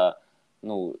будет,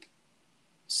 ну,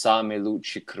 самый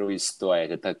лучший круиз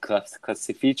стоит? Это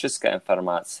классифическая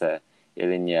информация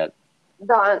или нет?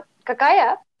 Да,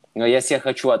 какая? Но если я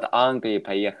хочу от Англии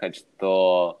поехать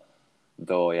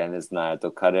я не знаю,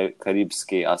 до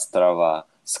Карибские острова,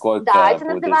 сколько Да, это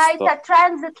будет называется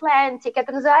Transatlantic,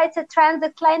 это называется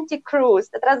Transatlantic Cruise,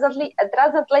 это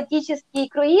трансатлантический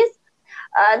круиз,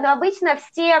 но обычно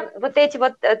все вот эти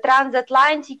вот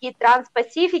трансатлантики,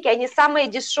 транспасифики, они самые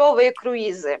дешевые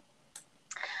круизы.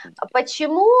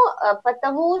 Почему?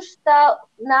 Потому что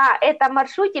на этом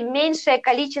маршруте меньшее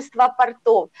количество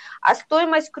портов, а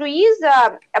стоимость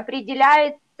круиза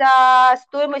определяется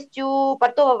стоимостью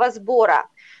портового сбора.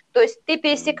 То есть ты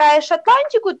пересекаешь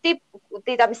Атлантику, ты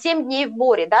там 7 дней в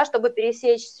море, да, чтобы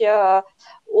пересечь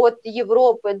от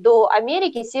Европы до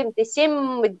Америки, ты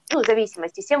 7, ну, в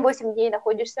зависимости, 7-8 дней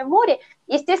находишься в море,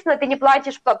 естественно, ты не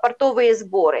платишь портовые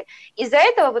сборы. Из-за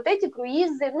этого вот эти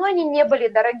круизы, ну, они не были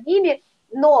дорогими,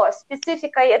 но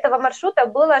спецификой этого маршрута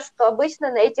было, что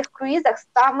обычно на этих круизах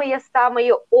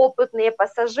самые-самые опытные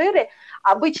пассажиры.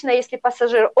 Обычно, если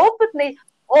пассажир опытный,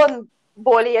 он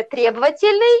более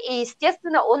требовательный, и,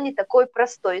 естественно, он не такой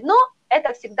простой. Но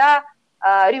это всегда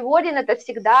rewarding, это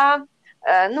всегда,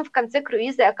 ну, в конце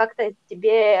круиза как-то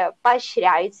тебе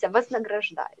поощряется,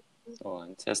 вознаграждает. О,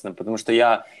 интересно, потому что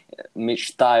я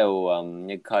мечтаю,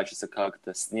 мне кажется,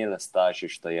 как-то снило Сташи,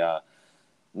 что я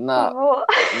на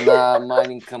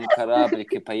маленьком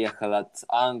кораблике поехал от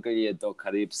Англии до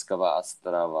Карибского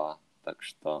острова. Так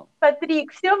что...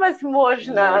 Патрик, все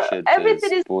возможно. Может,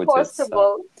 Everything is сбудется.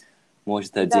 possible.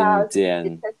 Может, один Да,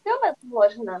 день. все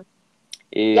возможно.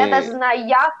 И... Я даже знаю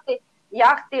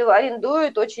яхты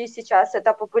арендуют очень сейчас,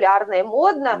 это популярно и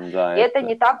модно, да, и это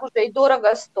не так уже и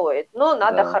дорого стоит. Но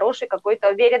надо хороший какой-то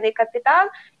уверенный капитан,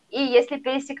 и если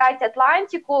пересекать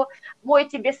Атлантику, мой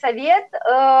тебе совет,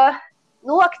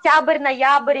 ну, октябрь,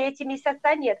 ноябрь, эти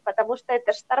месяца нет, потому что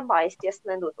это шторма,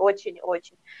 естественно, идут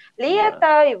очень-очень.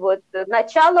 Лето, и вот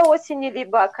начало осени,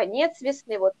 либо конец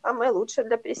весны, вот самое лучшее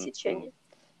для пересечения.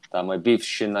 Да, мой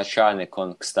бывший начальник,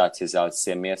 он, кстати, взял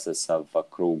 7 месяцев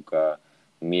вокруг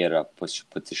мира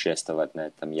путешествовать на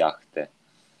этом яхте.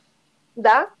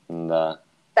 Да? Да.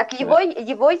 Так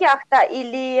его яхта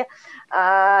или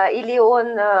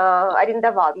он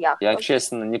арендовал яхту? Я,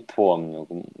 честно, не помню.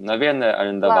 Наверное,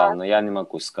 арендовал, но я не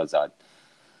могу сказать.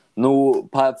 Ну,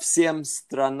 по всем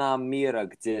странам мира,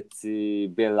 где ты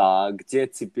была, где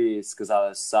тебе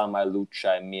сказала самое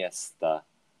лучшее место?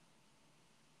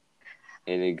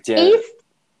 Или где... East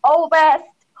or West,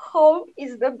 home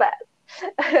is the best.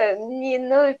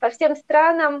 Ну, по всем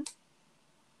странам.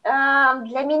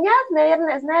 Для меня,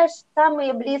 наверное, знаешь,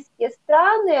 самые близкие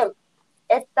страны,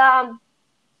 это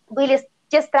были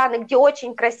те страны, где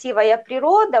очень красивая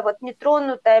природа, вот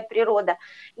нетронутая природа,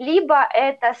 либо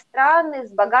это страны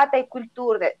с богатой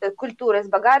культурой, с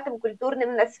богатым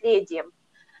культурным наследием.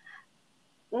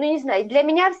 Ну, не знаю, для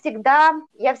меня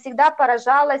я всегда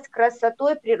поражалась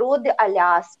красотой природы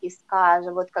Аляски,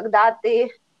 скажем, вот когда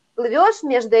ты плывешь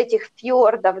между этих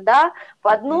фьордов, да,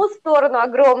 по одну сторону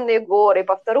огромные горы,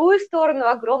 по вторую сторону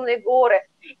огромные горы,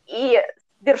 и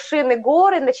с вершины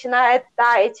горы начинает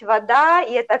таять вода,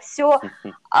 и это все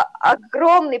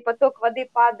огромный поток воды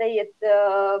падает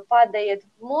в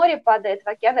море, падает в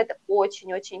океан, это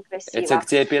очень-очень красиво. Это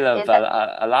где было? В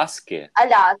Аляске?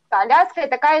 Аляска, и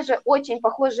такая же очень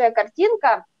похожая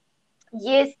картинка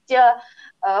есть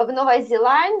в Новой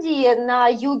Зеландии, на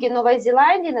юге Новой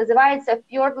Зеландии, называется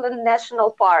Fiordland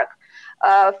National Park.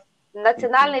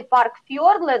 Национальный парк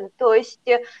Фьордленд, то есть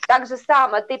так же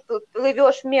само ты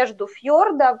плывешь между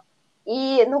фьордов,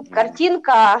 и, ну,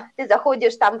 картинка, ты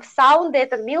заходишь там в саунды,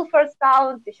 это Milford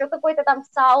Sound, еще какой-то там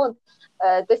саунд,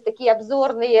 то есть такие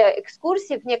обзорные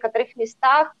экскурсии в некоторых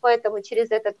местах, поэтому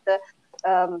через этот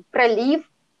пролив,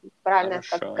 правильно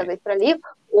сказать, пролив,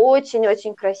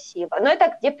 очень-очень красиво. Но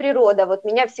это где природа. Вот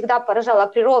меня всегда поражала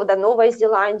природа Новой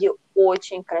Зеландии,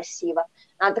 очень красиво.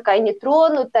 Она такая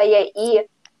нетронутая, и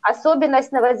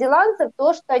особенность новозеландцев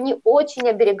то, что они очень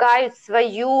оберегают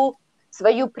свою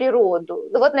природу.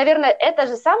 Ну, вот, наверное, это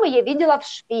же самое я видела в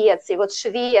Швеции, вот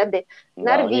шведы,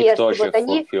 норвежцы, вот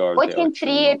они очень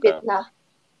трепетно. Много.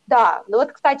 Да, ну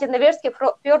вот, кстати, норвежские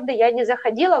фьорды я не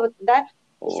заходила, вот туда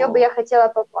еще бы я хотела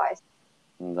попасть.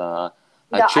 Да.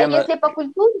 Да, а если по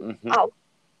культуре...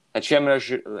 А чем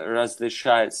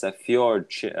различается фьорд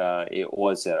и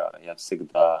озеро? Я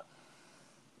всегда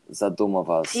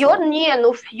задумывался.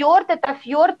 Фьорд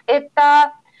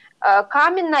это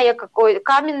каменное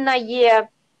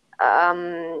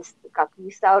как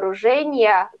не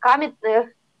сооружение,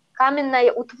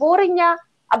 каменное утворение,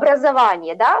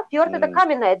 образование, да? Фьорд это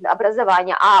каменное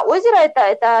образование, а озеро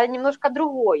это немножко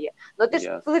другое. Но ты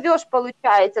же плывешь,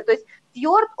 получается, то есть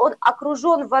фьорд, он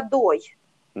окружен водой,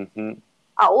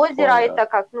 а озеро это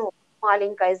как,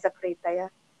 маленькое закрытое,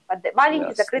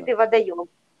 маленький закрытый водоем.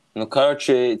 Ну,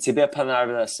 короче, тебе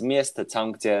понравилось место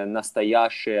там, где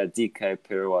настоящая дикая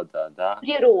природа, да?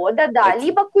 Природа, да,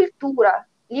 либо культура.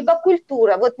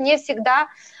 Вот мне всегда,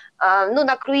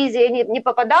 на круизе я не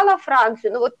попадала в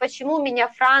Францию, но вот почему меня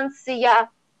Франция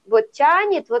вот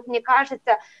тянет, вот мне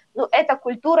кажется, эта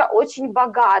культура очень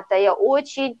богатая,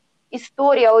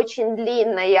 история очень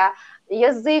длинная,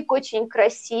 язык очень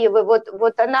красивый,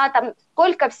 вот она там,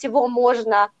 сколько всего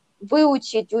можно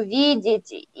выучить,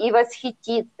 увидеть и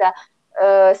восхититься.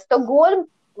 Стокгольм,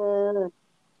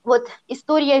 вот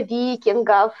история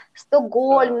викингов,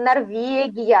 Стокгольм,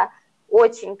 Норвегия,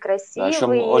 очень красивые. Да,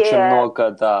 очень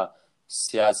много, да,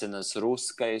 связано с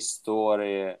русской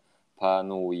историей,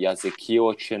 языки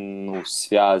очень,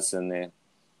 связаны.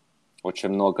 Очень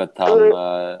много там,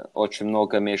 очень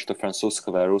много между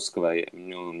французского и русского,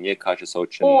 мне кажется,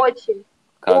 очень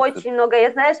много.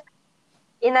 Я, знаешь,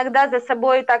 иногда за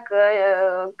собой так,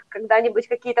 когда-нибудь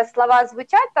какие-то слова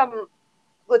звучат, там,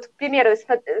 вот, к примеру,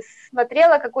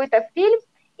 смотрела какой-то фильм,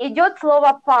 идет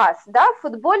слово «пас», да, в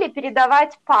футболе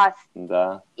передавать пас.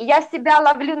 Да. И я себя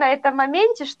ловлю на этом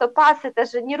моменте, что пас – это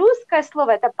же не русское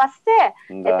слово, это пассе,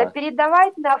 это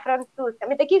передавать на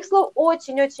французском. И таких слов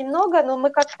очень-очень много, но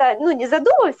мы как-то, не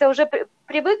задумываемся, уже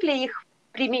привыкли их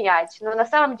применять. Но на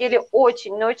самом деле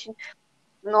очень-очень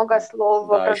много слов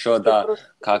французских. Да, еще,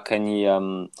 как они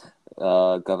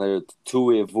говорят «tu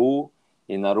et vous»,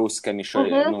 и на русском еще,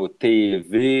 «ты и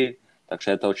вы», так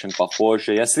что это очень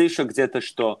похоже. Я слышу где-то,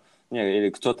 что, или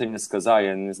кто-то мне сказал,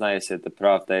 я не знаю, если это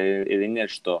правда или нет,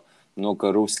 что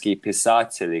много русских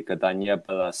писателей, когда не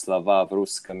было слова в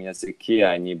русском языке,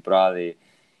 они брали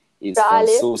из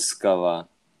французского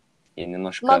и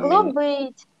немножко... Могло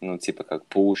быть. Типа как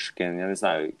Пушкин, я не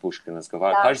знаю, Пушкин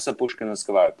разговаривает. Да. Кажется, Пушкин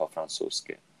разговаривает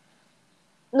по-французски.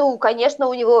 Конечно,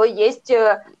 у него есть...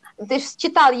 Ты же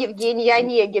читал Евгения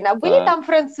Онегина. Были там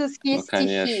французские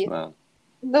стихи? Конечно.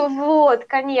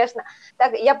 Конечно.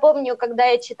 Так, я помню, когда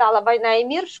я читала «Война и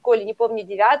мир» в школе, не помню,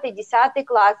 9-10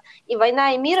 класс, и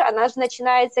 «Война и мир», она же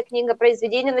начинается, книга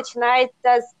произведения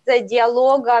начинается с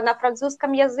диалога на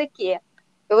французском языке.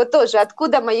 И вот тоже,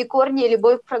 откуда мои корни и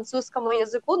любовь к французскому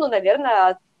языку?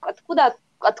 Наверное,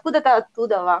 откуда-то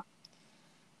оттуда.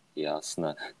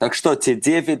 Ясно. Так что, ты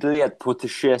 9 лет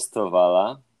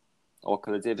путешествовала?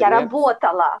 Около 9 я лет?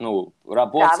 работала.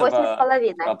 Работала. Да,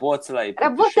 8,5. Работала и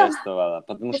путешествовала.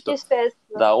 Потому что,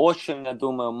 да, очень, я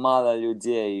думаю, мало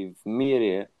людей в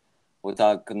мире вот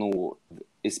так,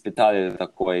 испытали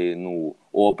такой,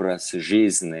 образ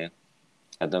жизни.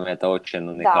 Я думаю, это очень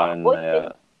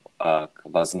уникальная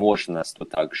возможность вот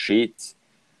так жить,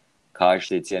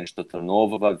 каждый день что-то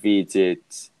нового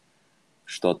видеть,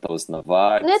 что-то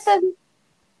узнавать. Это,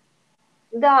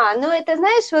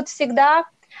 знаешь, вот всегда...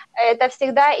 Это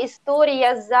всегда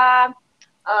история за,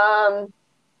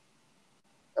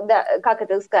 как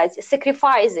это сказать,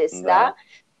 sacrifices, да?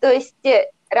 То есть,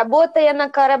 работая на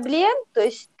корабле, то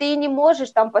есть ты не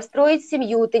можешь там построить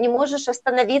семью, ты не можешь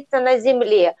остановиться на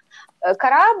земле.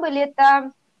 Корабль –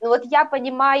 это, я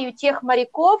понимаю тех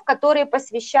моряков, которые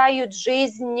посвящают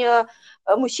жизнь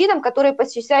мужчинам, которые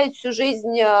посвящают всю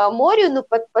жизнь морю,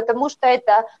 потому что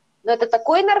это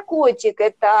такой наркотик,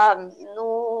 это,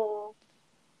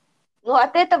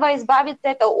 от этого избавиться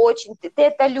это очень, ты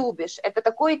это любишь, это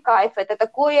такой кайф, это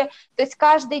такое, то есть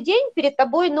каждый день перед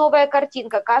тобой новая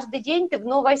картинка, каждый день ты в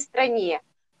новой стране,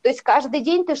 то есть каждый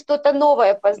день ты что-то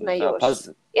новое познаешь. Да,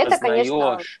 это,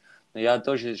 конечно... Я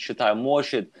тоже считаю,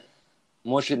 может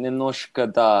немножко,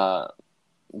 да,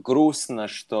 грустно,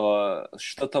 что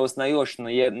что-то узнаешь, но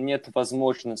нет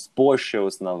возможности больше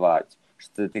узнавать,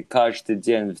 что ты каждый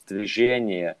день в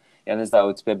движении. Я не знаю,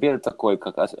 у тебя было такое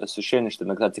как ощущение, что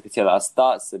иногда ты хотела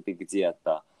остаться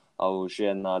где-то, а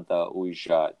уже надо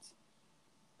уезжать?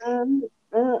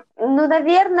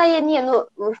 Наверное,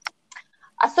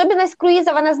 особенность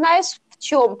круизов, она знаешь в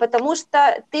чем? Потому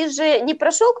что ты же не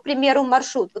прошел, к примеру,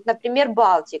 маршрут, вот, например,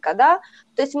 Балтика, да?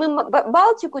 То есть мы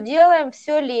Балтику делаем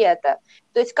все лето.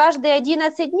 То есть каждые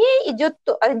 11 дней идет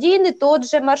один и тот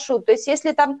же маршрут. То есть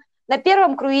если там на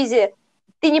первом круизе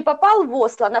ты не попал в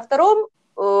Осло, на втором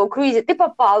круизе, ты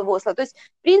попал в Осло. То есть,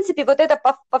 в принципе, вот эта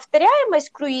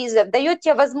повторяемость круизов дает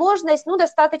тебе возможность, ну,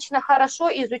 достаточно хорошо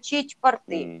изучить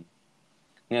порты.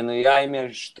 Не, ну я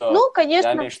имею,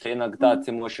 что иногда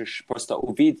ты можешь просто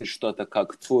увидеть что-то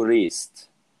как турист.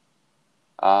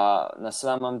 А на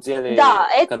самом деле, да,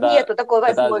 нету такой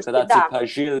возможности, когда ты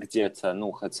пожил где-то,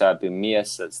 ну, хотя бы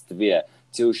месяц-две,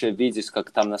 ты уже видишь,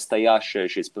 как там настоящая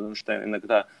жизнь, потому что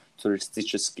иногда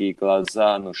туристические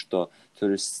глаза, ну, что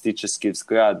туристический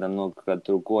взгляд намного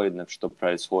другой, что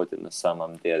происходит на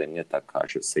самом деле, мне так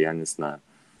кажется, я не знаю.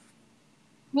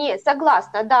 Не,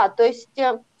 согласна, да, то есть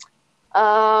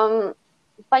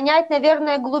понять,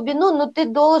 наверное, глубину, но ты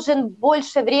должен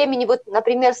больше времени, вот,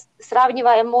 например,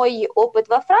 сравнивая мой опыт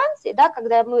во Франции, да,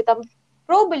 когда мы там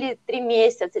пробыли 3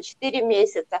 месяца, 4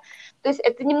 месяца, то есть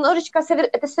это немножечко,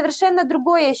 это совершенно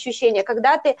другое ощущение,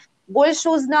 когда ты больше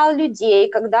узнал людей,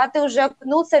 когда ты уже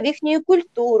окунулся в их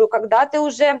культуру, когда ты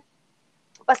уже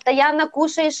постоянно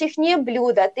кушаешь их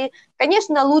блюда, ты,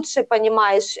 конечно, лучше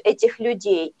понимаешь этих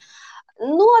людей.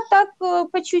 Ну, а так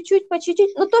по чуть-чуть,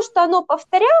 ну, то, что оно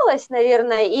повторялось,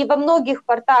 наверное, и во многих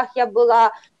портах я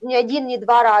была не один, не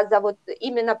два раза, вот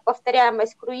именно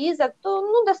повторяемость круиза, то,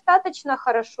 ну, достаточно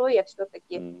хорошо я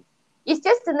все-таки.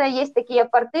 Естественно, есть такие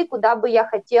порты, куда бы я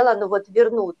хотела, ну, вот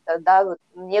вернуться, да, вот,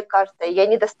 мне кажется, я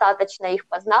недостаточно их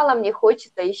познала, мне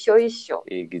хочется еще.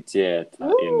 И где это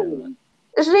именно?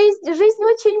 Жизнь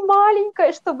очень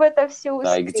маленькая, чтобы это все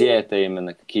успеть. Да, и где это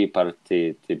именно, какие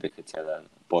порты ты бы хотела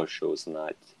больше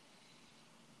узнать?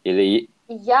 Или...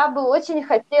 Я бы очень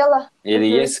хотела... Или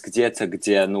есть где-то,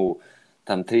 где, ну,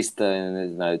 там 300, не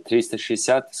знаю,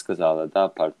 360, ты сказала, да,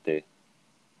 порты?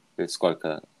 Или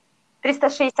сколько?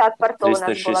 360 портов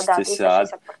 360, у нас было, да,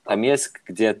 360 портов. Там есть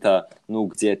где-то, ну,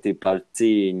 где ты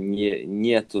порты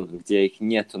нету, где их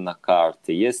нету на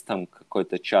карте? Есть там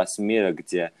какой-то часть мира,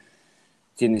 где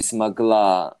ты не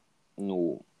смогла,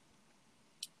 ну,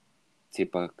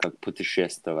 типа, как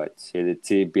путешествовать? Или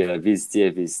ты была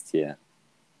везде?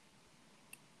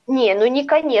 Не, ну не,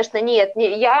 конечно, нет.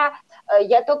 Я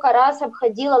только раз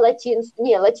обходила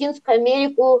Латинскую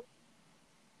Америку,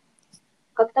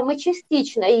 как-то мы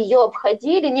частично ее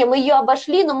обходили. Не, мы ее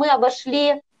обошли, но мы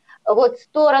обошли вот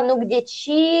сторону, где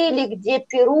Чили, где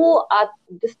Перу, а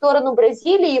в сторону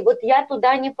Бразилии вот я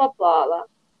туда не попала.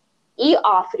 И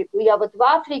Африку. Я вот в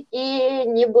Африке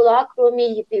не была,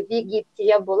 кроме в Египте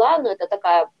я была, но это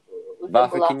такая... В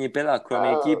Африке не была,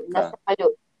 кроме Египта? На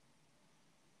самолете.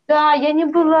 Да, я не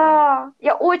была.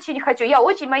 Я очень хочу.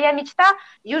 Моя мечта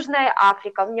Южная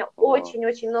Африка. У меня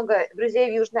очень-очень много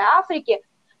друзей в Южной Африке.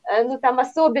 Ну, там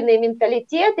особенный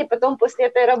менталитет. И потом после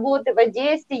этой работы в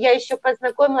Одессе я еще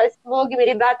познакомилась с многими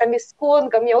ребятами с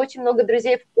Конго. У меня очень много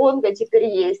друзей в Конго теперь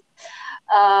есть.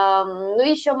 Ну,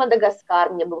 еще Мадагаскар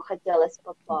мне бы хотелось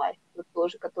попасть. Вот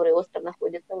тоже, который остров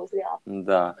находится возле Африки.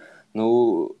 Да.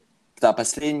 Ну, да,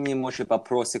 последний, может,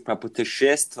 вопросик про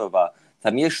путешествия.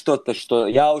 Там есть что-то, что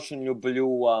я очень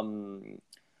люблю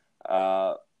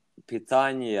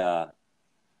питание.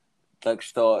 Так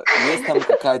что есть там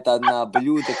какая-то одна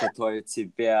блюдо, которое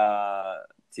тебя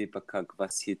типа как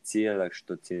восхитило,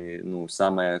 что ты, ну,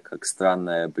 самое как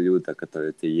странное блюдо,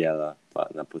 которое ты ела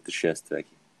на путешествиях.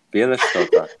 Было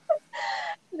что-то?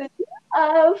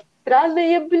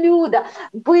 Странные блюда.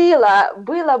 Было.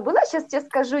 Сейчас тебе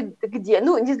скажу, где.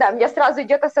 Ну, не знаю, у меня сразу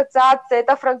идет ассоциация,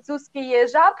 это французские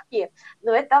жабки,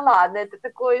 но это ладно, это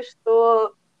такое,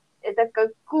 что это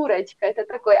как курочка, это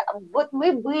такое. Вот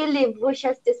мы были,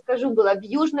 сейчас тебе скажу, было в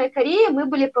Южной Корее, мы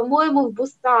были, по-моему, в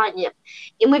Бусане,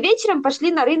 и мы вечером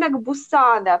пошли на рынок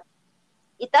Бусана,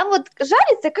 и там вот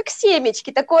жарится, как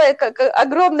семечки, такое, как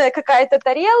огромная какая-то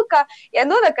тарелка, и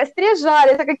оно на костре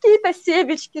жарится, какие-то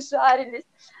семечки жарились.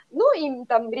 Ну, и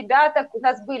там ребята, у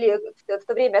нас были в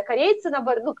то время корейцы на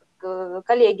борту, ну,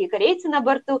 коллеги корейцы на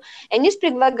борту, и они же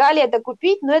предлагали это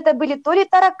купить, но это были то ли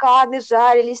тараканы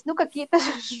жарились, ну, какие-то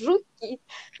жуки,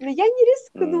 но я не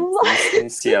рискнула. Не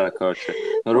съела, короче.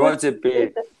 Но вроде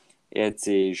бы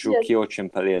эти жуки очень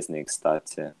полезные,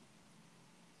 кстати.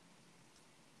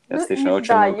 Я слышала, не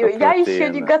знаю, я еще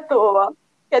не готова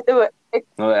к этому.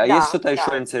 Ну, есть что-то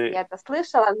еще интересное? Я это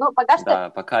слышала, но пока что... Да,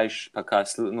 пока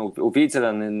ну,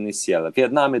 увидела, не съела. В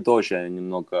Вьетнаме тоже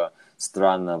немного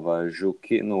странного.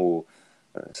 Жуки, ну,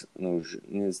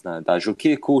 не знаю, да,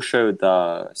 жуки кушают,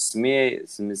 да,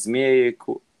 змеи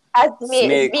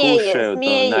кушают, но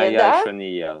я еще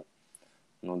не ел.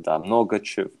 Ну да, много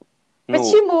чего.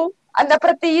 Почему? А на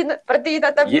протеина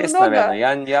там есть, немного?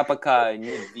 наверное, я пока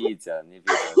не видел.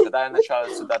 Когда я сначала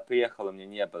сюда приехал, у меня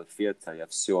не было фильтра, я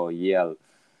все ел,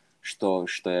 что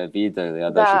я видел. Я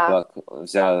даже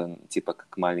взял, типа,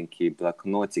 как маленькие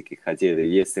блокнотики ходили.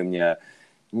 Если у меня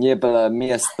не было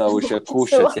места уже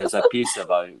кушать, я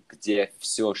записывал, где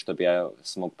все, чтобы я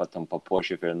смог потом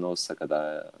попозже вернуться,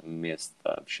 когда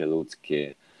место в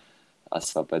желудке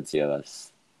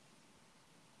освободилось.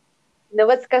 Ну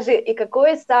вот скажи, и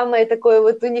какое самое такое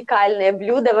вот уникальное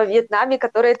блюдо во Вьетнаме,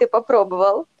 которое ты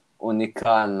попробовал?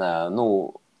 Уникально.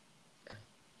 Ну,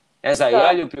 я знаю,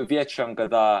 я Да. люблю вечером,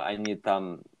 когда они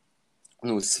там,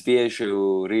 ну,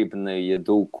 свежую рыбную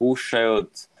еду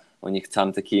кушают. У них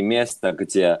там такие места,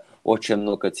 где очень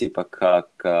много, типа, как,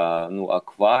 ну,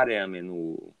 аквариумы,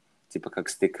 ну, типа, как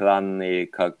стеклянные,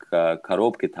 как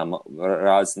коробки, там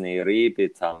разные рыбы,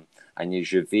 там они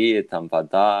живые, там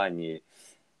вода, они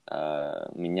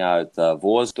меняют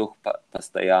воздух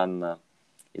постоянно.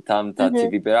 И там, да, ты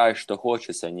Мгм. выбираешь, что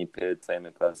хочешь, они перед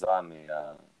твоими глазами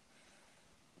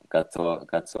готовят,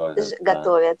 да.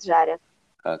 Готовят, жарят.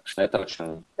 Так что это очень...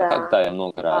 А Да, когда я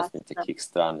много разных классно. таких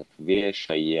странных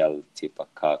вещей ел, типа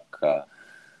как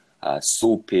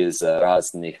суп из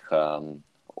разных...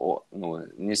 ну,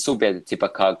 не суп, это типа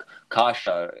как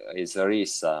каша из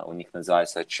риса, у них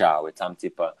называется чау, и там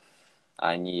типа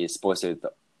они используют,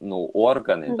 ну,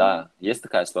 органы, Мгм. да? Есть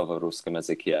такое слово в русском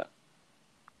языке?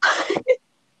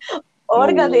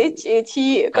 Органы Ну,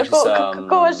 чьи? кажется,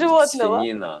 Какого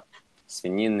животного?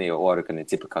 свинины органы,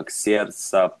 типа как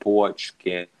сердце,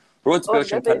 почки. Вроде бы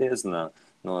очень Органы. полезно,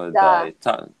 но да, Да, и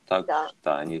так да.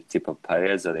 что они типа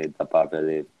порезали и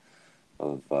добавили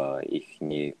в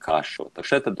их кашу. Так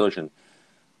что это тоже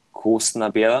вкусно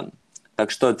было.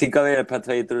 Так что ты говорил про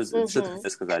твои друзья. Что ты Мгм.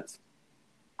 хотел сказать?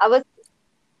 А вот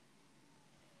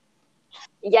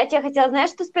я тебя хотела, знаешь,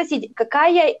 что спросить?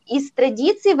 Какая из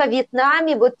традиций во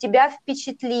Вьетнаме вот тебя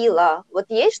впечатлила? Вот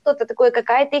есть что-то такое,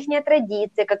 какая-то их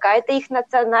традиция, какая-то их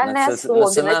национальная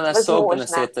особенность, Национальная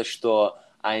особенность возможно? это, что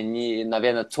они,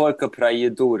 наверное, только про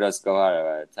еду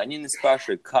разговаривают. Они не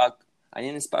спрашивают,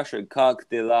 как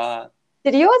дела,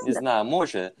 не Серьезно? знаю,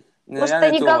 может, но Может, я не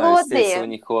они думаю, здесь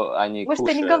голодные? они Может,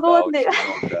 они кушают, да, голодные? очень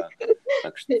много.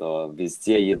 Так что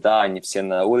везде еда, они все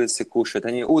на улице кушают.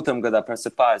 Они утром, когда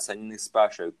просыпаются, они не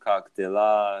спрашивают, как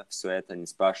дела, все это не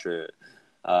спрашивают.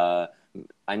 А,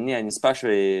 они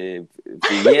спрашивали,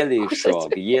 вы ели еще,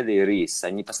 Кушать. вы ели рис.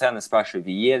 Они постоянно спрашивают,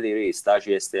 вы ели рис,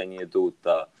 даже если они идут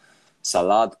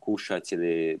салат кушать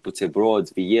или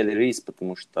бутерброд, вы ели рис,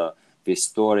 потому что в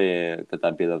истории, когда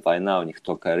была война, у них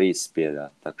только рис был.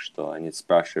 Так что они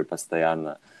спрашивали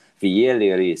постоянно, вы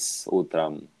ели рис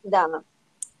утром? Да.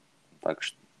 Так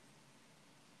что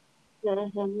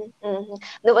Мгм, мгм.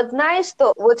 Ну вот знаешь,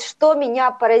 что вот что меня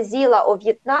поразило о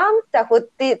вьетнамцах, вот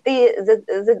ты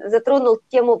затронул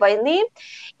тему войны,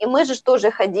 и мы же тоже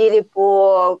ходили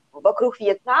вокруг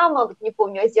Вьетнама, вот не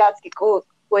помню, азиатский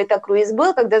какой-то круиз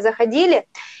был, когда заходили,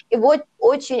 и вот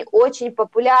очень-очень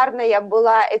популярная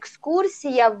была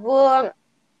экскурсия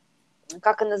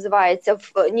как она называется,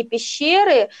 не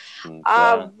пещеры,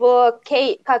 а да.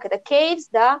 как это, caves,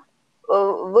 да,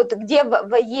 вот где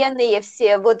военные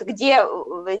все, вот где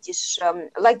эти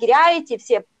лагеря эти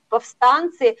все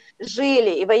повстанцы жили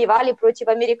и воевали против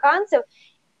американцев,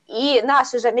 и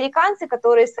наши же американцы,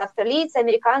 которые с австралийцы,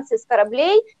 американцы с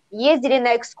кораблей, ездили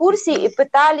на экскурсии и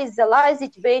пытались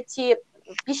залазить в эти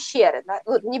пещеры, да?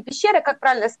 Вот не пещеры, как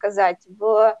правильно сказать,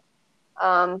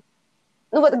 ну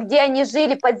вот где они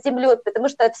жили под землей, потому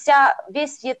что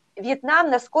весь Вьетнам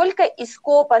насколько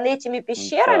ископан этими Да.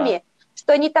 пещерами,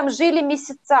 что они там жили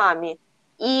месяцами.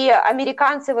 И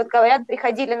американцы, вот говорят,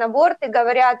 приходили на борт и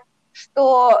говорят,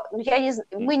 что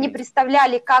мы не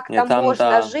представляли, как Не, там там, можно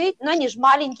да. жить, но они же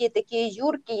маленькие такие,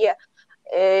 юркие,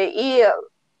 и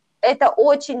это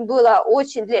очень было,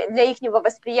 очень для их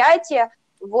восприятия,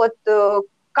 вот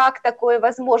как такое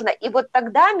возможно. И вот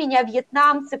тогда меня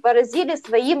вьетнамцы поразили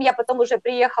своим, я потом уже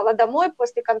приехала домой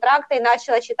после контракта и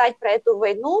начала читать про эту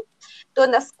войну, то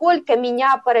насколько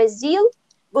меня поразил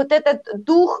вот этот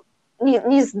дух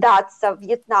не сдаться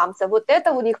вьетнамцев. Вот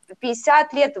это у них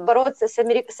 50 лет бороться с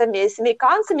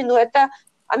американцами, но это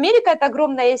Америка – это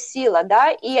огромная сила,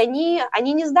 да, и они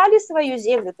не сдали свою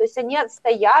землю, то есть они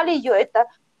отстояли ее,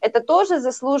 это тоже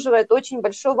заслуживает очень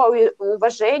большого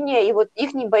уважения, и вот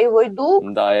их боевой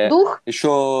Да, дух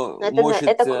еще, может,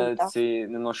 это круто. ты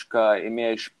немножко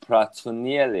имеешь про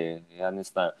туннели, я не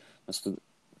знаю,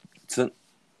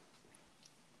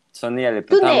 туннели,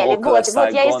 там Туннели, около вот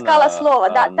я искала Сайгона, слово,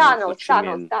 да, ну,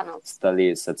 Хочимин, tunnels.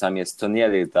 столица, там есть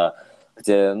туннели, да,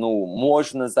 где, ну,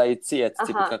 можно зайти, это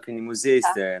типа Ага, как и не музей,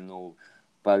 да. где, ну,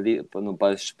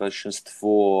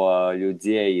 большинство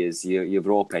людей из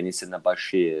Европы, они сильно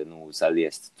большие, ну,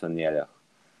 залезть в туннелях,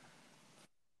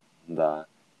 да.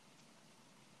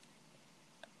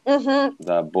 Мгм.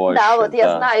 Да, Да, больше, вот я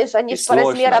да. знаю, что они И ж по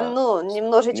размерам, сложно. ну,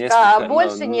 немножечко Несколько,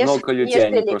 больше, много людей,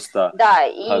 они нежели, просто да,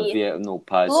 и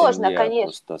по сложно, земле конечно,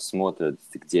 просто смотрят,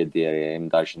 где двери, им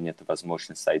даже нет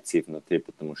возможности зайти внутри,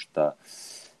 потому что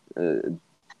э,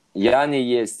 я не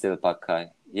ездил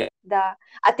пока. да.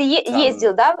 А ты Там,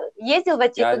 ездил, да? Ездил в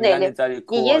эти я туннели? Не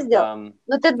недалеко ездил? там,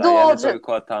 Ну, ты да, я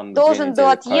недалеко там 2 недели должен до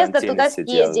в отъезда карантине туда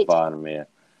сидел в съездить. армии.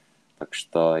 Так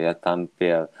что я там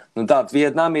пел. Ну да, в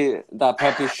Вьетнаме, да, по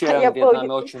Я пещерам в помню, Вьетнаме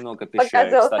ты очень много пещер.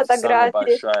 показывал Кстати, самая фотографии.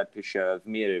 большая пещера в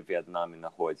мире в Вьетнаме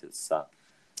находится.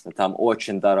 Там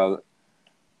очень дорого,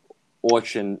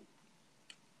 очень,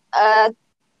 Э,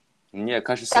 мне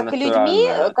кажется, так, людьми,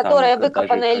 натуральная. Там которые даже,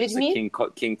 выкопанные кажется, людьми,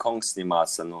 Кинг-Конг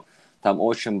снимался. Ну, там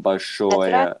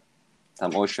натурально.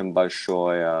 очень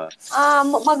большое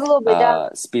Могло быть,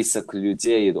 да. список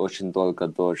людей, очень долго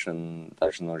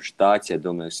должно ждать. Я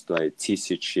думаю, стоит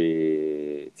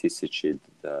тысячи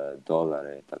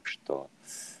долларов. Так что,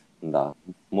 да,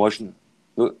 можно.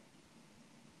 Ну,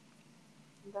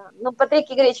 Да. Ну,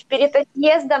 Патрик Игоревич, перед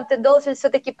отъездом ты должен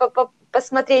все-таки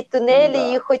посмотреть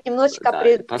туннели и да, хоть немножечко да,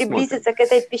 посмотрим, приблизиться к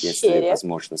этой если пещере.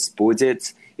 возможность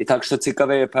будет. И так что ты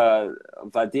говоришь,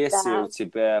 в Одессе Да, у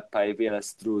тебя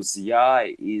появились друзья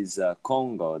из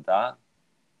Конго, да?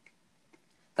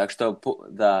 Да,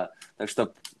 да,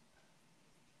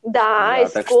 да,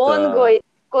 из Конго, из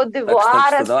так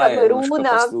Кот-д'Ивуара, что с давай немножко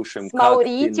Камеруна, послушаем, с как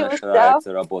ты нашла Мауритиуса.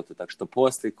 эту работу. Так что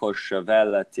после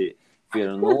Кошевела ты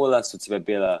вернулась, у тебя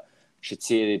было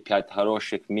 4-5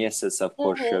 хороших месяцев Мгм.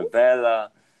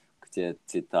 Кошевела, где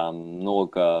ты там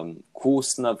много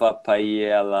вкусного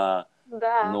поела,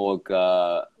 Да,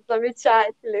 много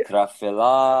замечательных.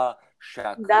 трафела,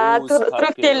 Да, шакруз труфеля.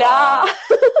 попила,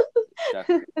 шак,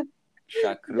 Да,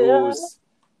 шакруз,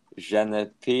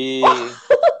 жанепи,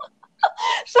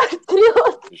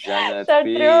 шартрез,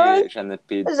 шартрез.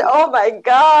 жанепи, О май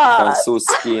гад.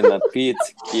 французские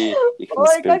напитки, их не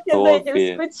Ой, как я за этим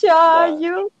спиртовые, да.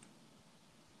 скучаю.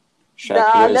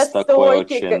 Да, Шакрес такой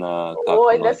настойки. очень, как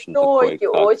Ой, он очень такой, настойки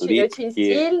как очень-очень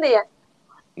липкий. сильные.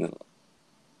 Ну,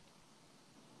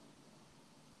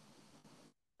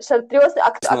 Шартрез,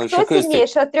 а ну, кто шакрес, сильнее,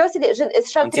 шартрез или он типа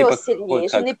шартрез какой, сильнее?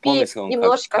 как, Женепи помните, он как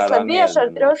немножечко слабее, карамель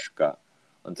шартрез. немножко.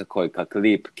 Он такой, как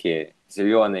липкий,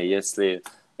 зеленый. Если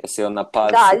он на Да,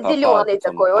 пальцы попал, зеленый потом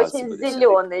такой, пальцы очень были все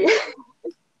зеленый. липкие.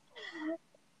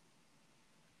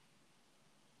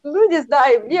 Ну, не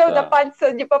знаю, мне на Да,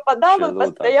 пальцы не попадал, он желудок.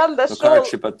 постоянно Ну, шел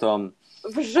короче, потом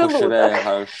в желудок. Кошеве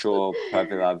хорошо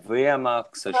провела время. К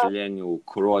Да. сожалению,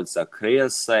 курорт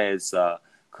закрылся из-за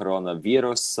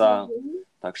коронавируса. Мгм.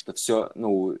 Так что все,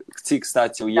 ну, ты,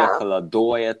 кстати, Да. уехала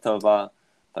до этого,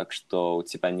 так что у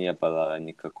тебя не было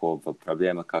никакого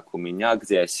проблемы, как у меня,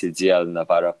 где я сидел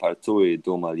в аэропорту и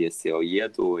думал, если я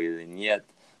уеду или нет.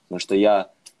 Потому что я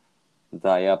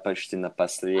почти на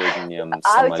последнем А у тебя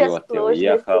самолете сложности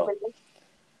уехал, были?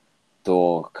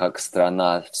 то как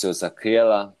страна все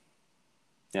закрыла.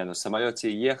 Не, ну в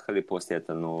самолете ехали после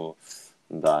этого, ну,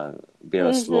 да, было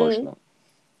Мгм. сложно.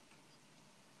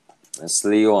 С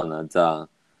Лиона, да.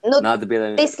 Ну, Надо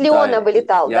было, ты с да, Леона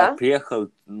вылетал, я да? приехал,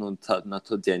 ну, на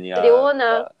тот день С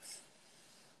Леона.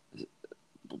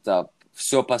 да,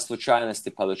 все по случайности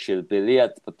получил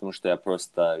билет, потому что я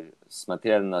просто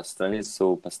смотрел на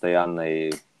страницу постоянно,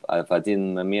 и в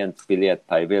один момент билет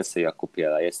появился, я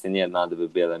купил. А если нет, надо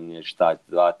было мне ждать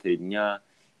 2-3 дня,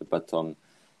 и потом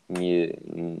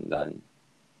да,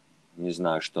 не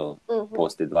знаю, что Мгм.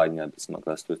 после 2 дня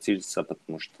смогла случиться,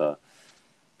 потому что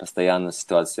постоянно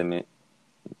ситуациями,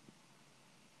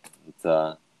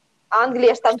 да,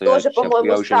 Англия ж там что я, тоже, по-моему,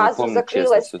 я уже не сразу помню, честно,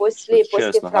 закрылась после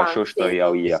честно, хорошо, что Франции. я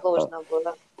Там уехал. сложно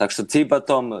было. Так что ты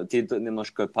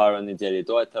немножко пару недель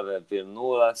до этого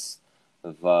вернулась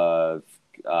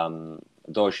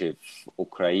тоже в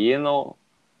Украину,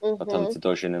 потом Мгм. ты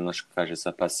тоже немножко,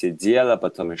 кажется, посидела,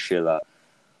 потом решила,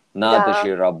 надо Да,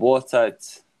 же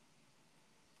работать.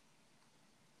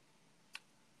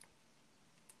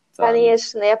 Да,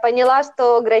 конечно. Я поняла,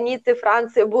 что границы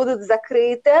Франции будут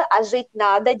закрыты, а жить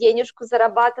надо, денежку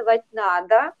зарабатывать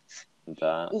надо.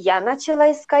 да. И я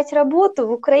начала искать работу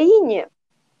в Украине.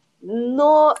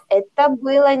 Но это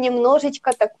было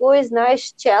немножечко такой,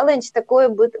 знаешь, челлендж, такое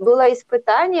было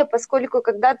испытание, поскольку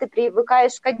когда ты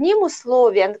привыкаешь к одним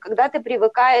условиям, когда ты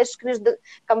привыкаешь к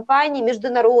компании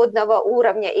международного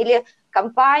уровня или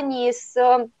компании с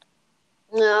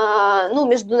ну,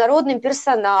 международным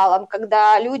персоналом,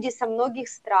 когда люди со многих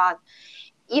стран,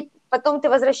 и потом ты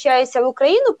возвращаешься в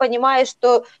Украину, понимаешь,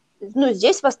 что ну,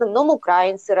 здесь в основном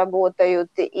украинцы работают,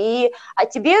 а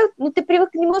тебе, ну, ты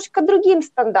привык немножко к другим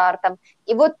стандартам,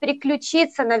 и вот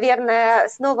переключиться, наверное,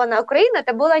 снова на Украину,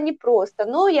 это было непросто,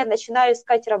 но я начинаю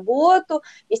искать работу,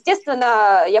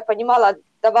 естественно, я понимала,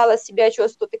 давала себе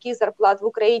отчет, что таких зарплат в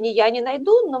Украине я не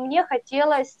найду, но мне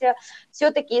хотелось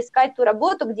все-таки искать ту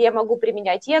работу, где я могу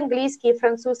применять и английский, и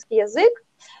французский язык,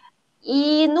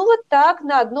 и, ну, вот так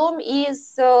на одном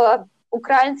из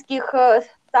украинских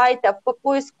сайтов по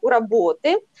поиску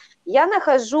работы я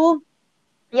нахожу,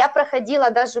 я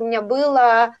проходила, даже у меня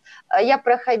было, я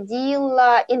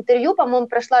проходила интервью, по-моему,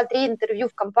 прошла 3 интервью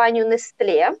в компанию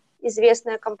Nestlé,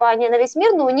 известная компания на весь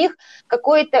мир, но у них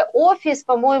какой-то офис,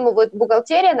 по-моему, вот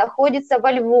бухгалтерия находится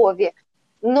во Львове,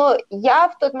 но я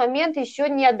в тот момент еще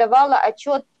не отдавала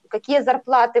отчет, какие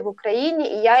зарплаты в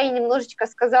Украине, и я ей немножечко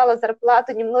сказала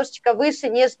зарплату немножечко выше,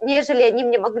 нежели они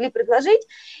мне могли предложить,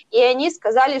 и они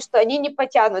сказали, что они не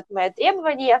потянут мои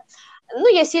требования. Ну,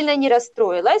 я сильно не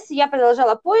расстроилась, я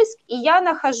продолжала поиск, и я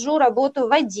нахожу работу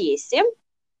в Одессе,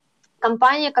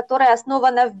 компания, которая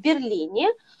основана в Берлине,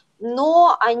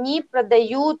 но они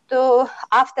продают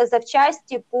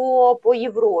автозапчасти по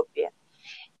Европе.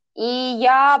 И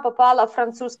я попала в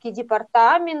французский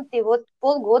департамент, и вот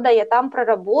полгода я там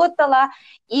проработала,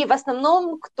 и в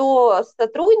основном, кто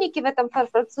сотрудники в этом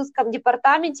французском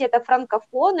департаменте, это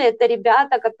франкофоны, это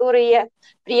ребята, которые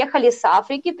приехали с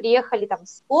Африки, приехали там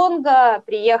с Конго,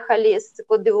 приехали с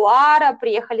Кот-д'Ивуара,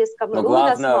 приехали с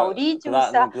Камеруна, с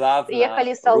Мауритиуса,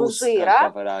 приехали с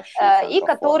Алжира, и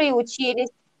которые учились.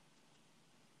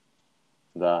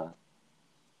 Да,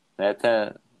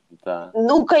 это... Да.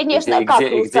 Ну, конечно, как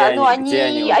Руса? Ну,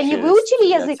 они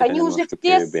выучили язык, они уже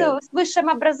все с высшим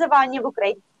образованием в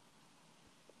Украине.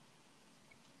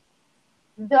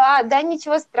 Да,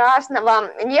 ничего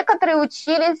страшного. Некоторые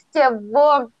учились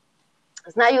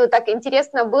знаю, так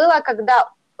интересно было, когда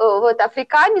вот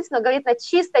африканец, но говорит на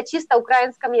чисто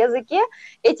украинском языке.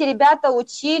 Эти ребята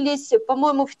учились,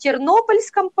 по-моему, в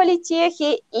Тернопольском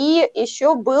политехе, и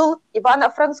еще был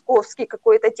Ивано-Франковский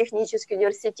какой-то технический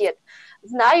университет.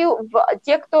 Знаю,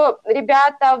 те, кто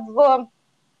ребята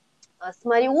с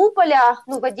Мариуполя,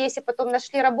 ну, в Одессе потом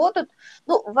нашли работу,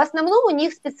 ну, в основном у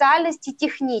них специальности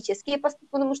технические,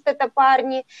 потому что это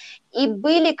парни, и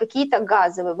были какие-то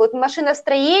газовые. Вот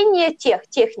машиностроение,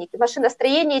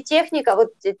 техника,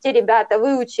 вот те ребята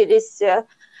выучились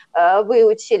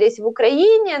в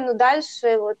Украине, но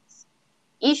дальше вот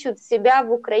ищут себя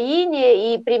в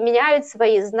Украине и применяют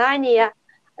свои знания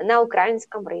на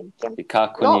украинском рынке. И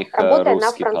как у них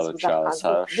русский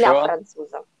получался? Для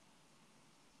французов.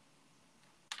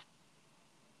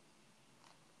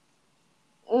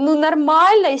 Ну,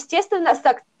 нормально, естественно, с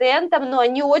акцентом, но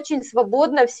они очень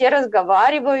свободно все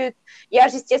разговаривают. Я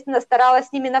же, естественно, старалась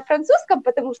с ними на французском,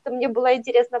 потому что мне было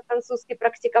интересно французский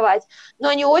практиковать, но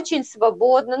они очень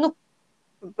свободно, ну,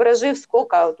 прожив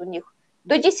сколько вот у них,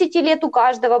 до 10 лет у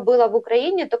каждого было в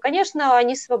Украине, то, конечно,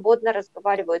 они свободно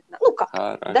разговаривают. Ну, как,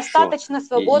 Хорошо. достаточно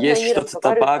свободно есть они что-то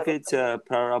добавить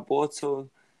про работу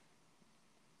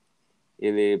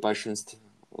или большинство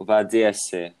в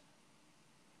Одессе?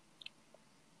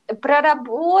 Про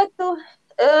работу.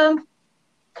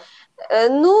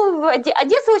 Ну,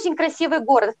 Одесса очень красивый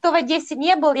город. Кто в Одессе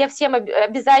не был, я всем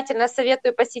обязательно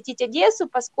советую посетить Одессу,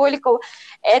 поскольку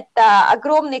это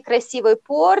огромный красивый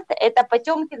порт, это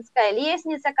Потемкинская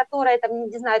лестница, которая, там,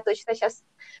 не знаю точно сейчас,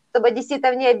 чтобы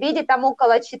одесситов не обидеть, там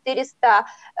около 400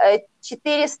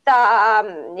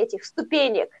 этих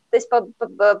ступенек, то есть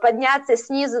подняться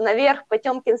снизу наверх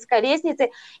Потемкинской лестницы.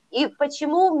 И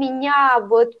почему меня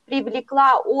вот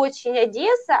привлекла очень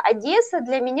Одесса? Одесса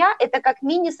для меня это как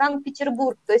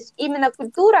мини-Санкт-Петербург, то есть именно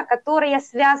культура, которая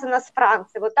связана с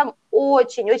Францией. Вот там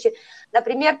очень-очень,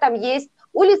 например, там есть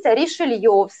улица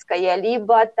Ришельевская,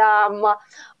 либо там,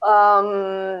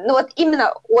 ну вот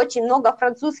именно очень много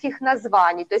французских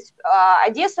названий. То есть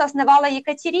Одессу основала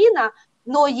Екатерина,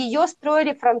 но ее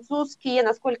строили французские,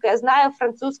 насколько я знаю,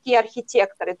 французские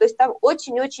архитекторы. То есть там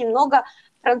очень-очень много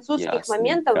французских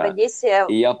моментов в Одессе.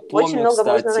 И я помню, очень много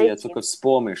кстати, можно найти. я только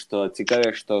вспомнил, что ты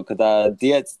говоришь, что когда в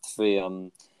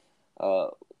детстве,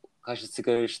 кажется, ты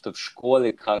говоришь, что в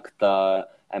школе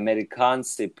как-то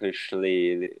американцы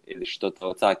пришли или что-то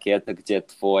вот так, и это где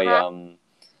твое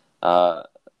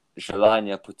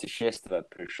желание путешествовать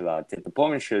пришло. Ты это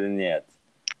помнишь или нет?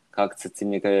 Как-то ты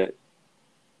мне говоришь...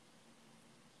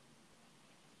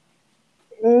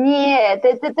 Нет,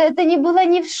 это не было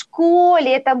не в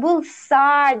школе, это был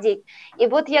садик. И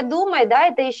вот я думаю, да,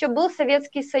 это еще был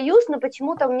Советский Союз, но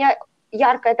почему-то у меня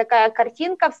яркая такая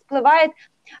картинка всплывает,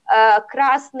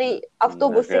 красный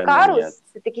автобус Икарус.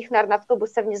 Ты таких, наверное,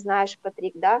 автобусов не знаешь,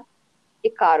 Патрик, да?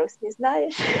 Икарус, не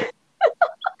знаешь?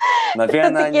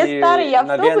 Это такие старые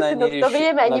автобусы, но в то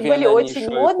время они были очень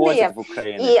модные,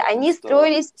 и они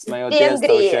строились с в моего детства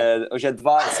Венгрии. уже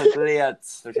 20 лет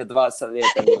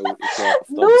они еще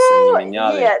автобусы не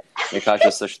меняли. Нет. Мне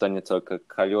кажется, что они только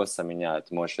колеса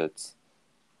меняют, может.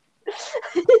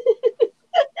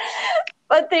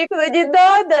 Патрик, ну не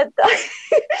надо так.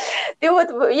 Ты вот,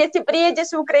 если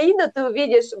приедешь в Украину, ты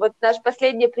увидишь, вот наш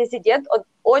последний президент, он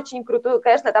очень крутой,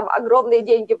 конечно, там огромные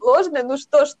деньги вложены, ну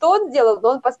что он сделал?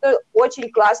 Но он построил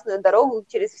очень классную дорогу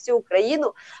через всю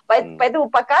Украину, поэтому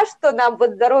пока что нам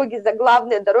вот дороги,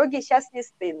 заглавные дороги сейчас не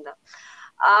стыдно.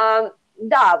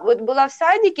 Да, вот была в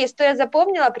садике, что я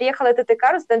запомнила, приехала ТТ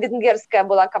Карус, там венгерская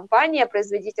была компания,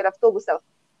 производитель автобусов,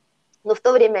 но в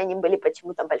то время они были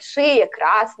почему-то большие,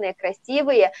 красные,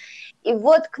 красивые. И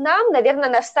вот к нам, наверное,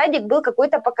 наш садик был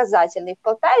какой-то показательный. В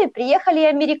Полтаве приехали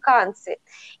американцы,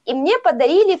 и мне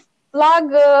подарили флаг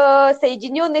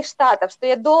Соединенных Штатов, что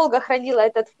я долго хранила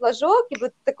этот флажок, и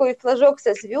вот такой флажок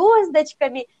со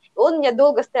звездочками, он у меня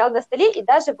долго стоял на столе, и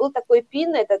даже был такой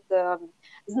пин, этот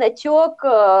значок,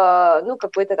 ну,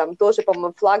 какой-то там тоже,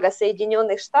 по-моему, флага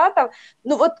Соединенных Штатов.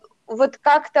 Ну, вот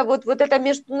как-то вот это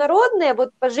международное,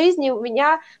 вот по жизни у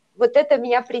меня, вот это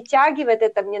меня притягивает,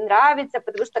 это мне нравится,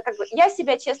 потому что как бы я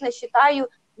себя честно считаю,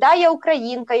 да, я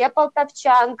украинка, я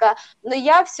полтавчанка, но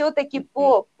я все-таки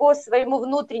по своему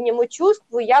внутреннему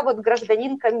чувству, я вот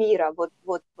гражданинка мира, вот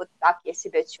так я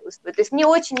себя чувствую. То есть мне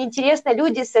очень интересно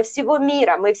люди со всего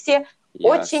мира, мы все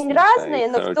очень разные,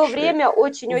 но в то время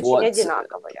очень-очень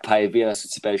одинаковые. Появилось у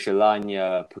тебя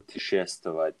желание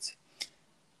путешествовать.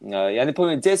 Я не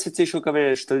помню, в детстве ты еще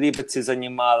говорила, что либо ты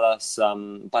занималась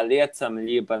балетом,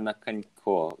 либо на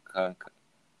конько.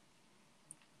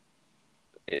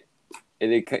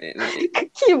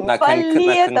 Каким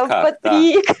балетом,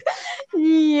 Патрик? Да.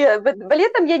 Нет,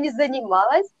 балетом я не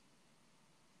занималась.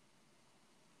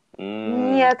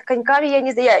 Нет, коньками я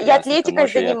не занималась. Я атлетикой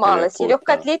занималась, и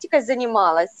легкой атлетикой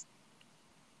занималась.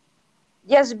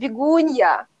 Я же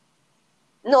бегунья.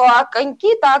 Ну, а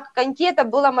коньки это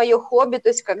было мое хобби, то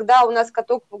есть, когда у нас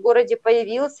каток в городе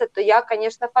появился, то я,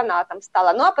 конечно, фанатом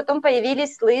стала. Ну, а потом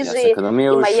появились лыжи, и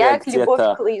моя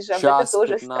любовь к лыжам, это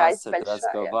тоже страсть большая.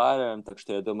 Разговариваем, так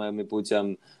что я думаю, мы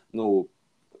будем,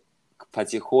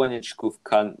 потихонечку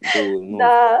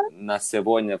на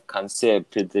сегодня в конце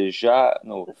подъезжать.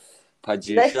 На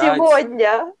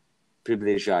сегодня.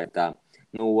 Приближать, да.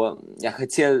 Я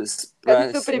хотел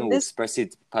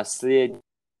спросить последний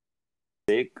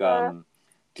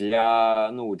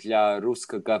для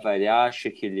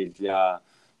русскоговорящих или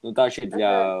даже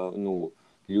для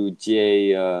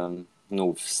людей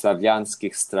в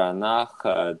славянских странах,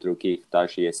 других,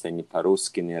 даже если они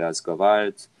по-русски не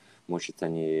разговаривают, может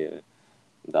мы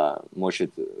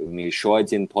еще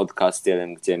один подкаст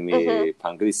делаем, где мы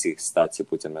по-английски, кстати,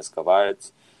 будем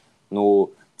разговаривать.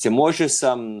 Ты можешь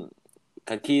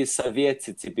какие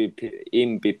советы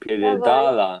им бы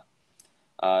передала,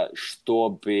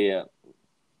 чтобы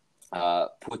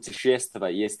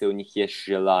путешествовать, если у них есть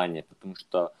желание, потому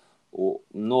что у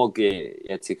многих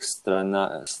этих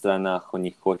странах у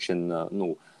них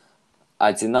очень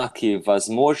одинаковые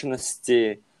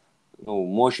возможности,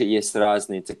 может есть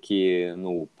разные такие,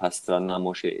 по странам,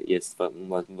 может есть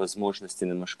возможности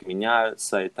немножко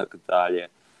меняются и так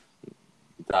далее.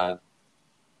 Да.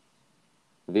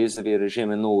 Визовые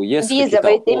режимы,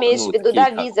 визовые, ты имеешь в виду, да,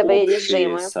 визовые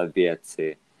режимы.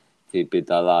 Советы ты бы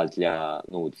дала для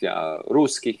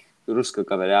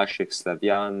русскоговорящих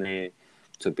славян,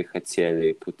 кто бы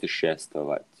хотели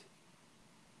путешествовать?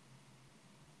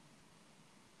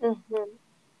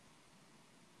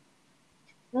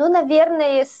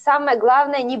 Наверное, самое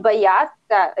главное не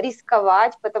бояться,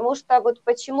 рисковать, потому что вот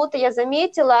почему-то я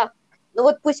заметила,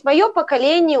 пусть мое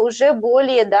поколение уже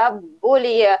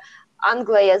более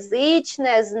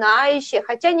англоязычное, знающее,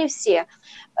 хотя не все,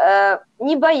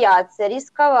 не бояться,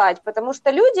 рисковать, потому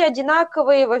что люди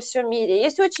одинаковые во всем мире.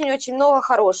 Есть очень-очень много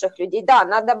хороших людей. Да,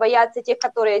 надо бояться тех,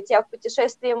 которые тебя в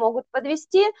путешествии могут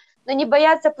подвести, но не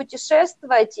бояться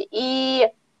путешествовать и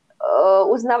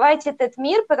узнавать этот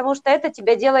мир, потому что это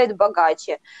тебя делает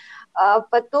богаче.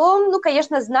 Потом,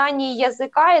 конечно, знание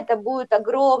языка, это будет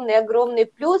огромный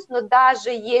плюс, но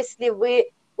даже если вы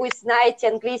пусть знаете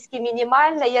английский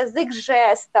минимально, язык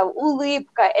жестов,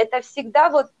 улыбка, это всегда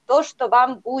вот то, что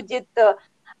вам будет в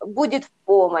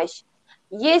помощь.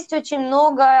 Есть очень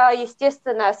много,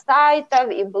 естественно, сайтов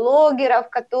и блогеров,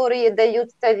 которые дают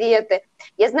советы.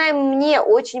 Я знаю, мне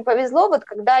очень повезло, вот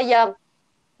когда я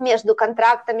между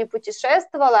контрактами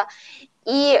путешествовала,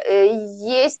 И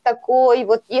есть такой,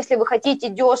 вот если вы хотите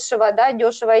дешево, да,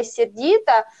 дешево и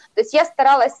сердито, то есть я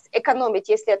старалась экономить,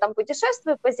 если я там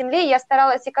путешествую по земле, я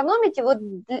старалась экономить, и вот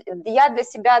я для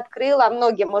себя открыла,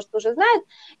 многие, может, уже знают,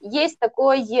 есть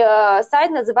такой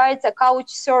сайт, называется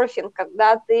Couchsurfing,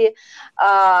 когда ты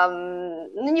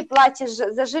ну, не платишь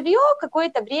за жилье,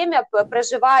 какое-то время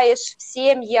проживаешь в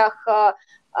семьях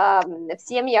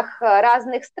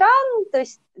разных стран, то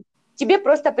есть тебе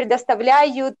просто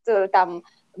предоставляют там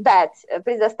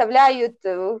предоставляют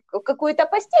какую-то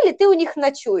постель, и ты у них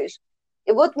ночуешь.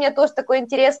 И вот у меня тоже такой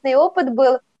интересный опыт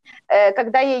был,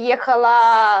 когда я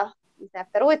ехала, не знаю,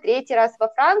 второй, третий раз во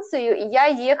Францию, и я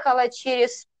ехала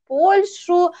через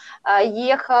Польшу,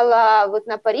 ехала вот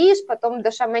на Париж, потом до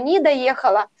Шамани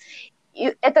доехала.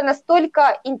 И это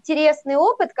настолько интересный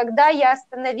опыт, когда я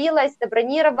остановилась,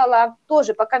 забронировала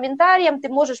тоже по комментариям, ты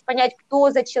можешь понять, кто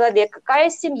за человек, какая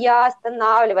семья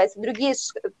останавливается, другие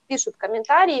пишут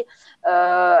комментарии,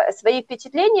 свои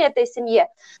впечатления этой семье.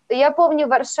 То я помню, в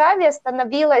Варшаве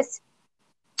остановилась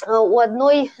у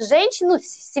одной женщины, ну,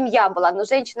 семья была, но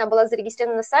женщина была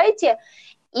зарегистрирована на сайте,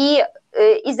 и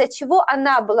из-за чего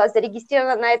она была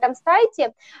зарегистрирована на этом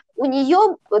сайте, у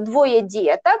нее 2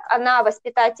 деток, она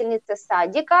воспитательница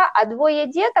садика, а 2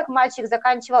 деток, мальчик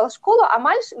заканчивал школу, а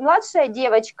младшая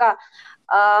девочка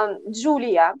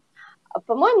Джулия,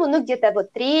 по-моему, ну где-то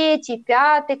вот 3,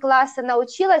 5 класс она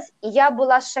училась, и я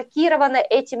была шокирована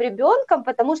этим ребенком,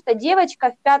 потому что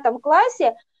девочка в 5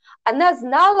 классе, она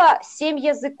знала 7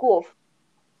 языков.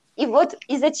 И вот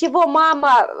из-за чего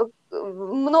мама,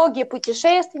 многие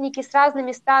путешественники с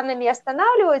разными странами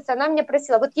останавливаются, она меня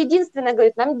просила, вот единственное,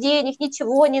 говорит, нам денег,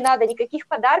 ничего не надо, никаких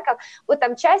подарков, вот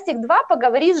там часик-два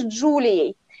поговори с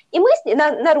Джулией. И мы с ней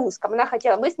на русском, она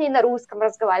хотела, мы с ней на русском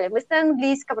разговаривали, мы с ней на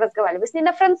английском разговаривали, мы с ней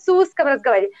на французском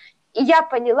разговаривали. И я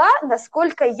поняла,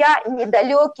 насколько я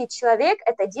недалекий человек,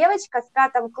 эта девочка в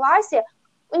 5 классе,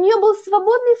 у нее был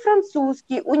свободный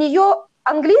французский, у нее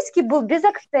английский был без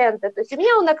акцента, то есть у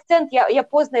меня он акцент, я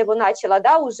поздно его начала,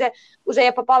 да, уже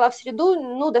я попала в среду,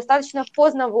 ну, достаточно в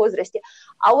позднем возрасте,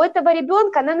 а у этого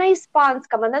ребенка она на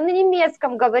испанском, она на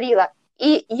немецком говорила,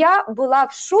 и я была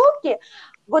в шоке,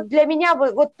 вот для меня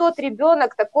вот тот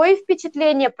ребенок такое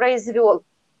впечатление произвел,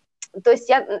 то есть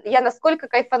я насколько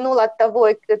кайфанула от того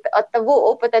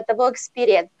опыта, от того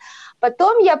экспириенса.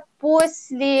 Потом я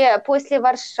после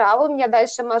Варшавы, у меня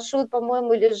дальше маршрут,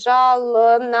 по-моему,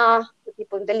 лежал не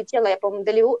помню, долетела я,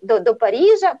 по-моему, до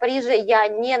Парижа. В Париже я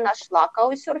не нашла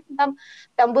каучсерфинг,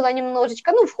 там было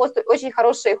немножечко, ну, в хостел, очень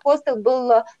хороший хостел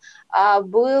был на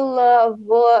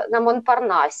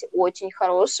Монпарнасе, очень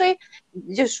хороший,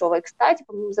 дешевый, кстати,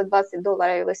 по-моему, за $20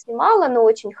 я его снимала, но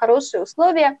очень хорошие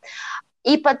условия.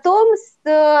 И потом с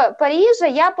Парижа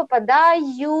я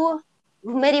попадаю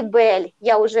в Мерибель.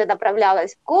 Я уже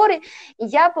направлялась в горы, и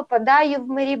я попадаю в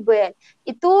Мерибель.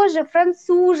 И тоже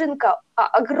француженка,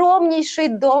 огромнейший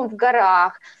дом в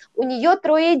горах. У нее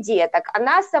 3 деток.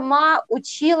 Она сама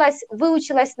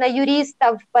выучилась на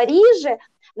юриста в Париже,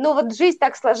 но вот жизнь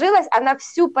так сложилась, она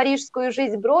всю парижскую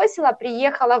жизнь бросила,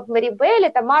 приехала в Мерибель,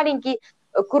 это маленький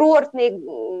курортный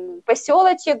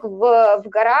поселочек в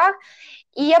горах.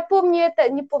 И я помню это,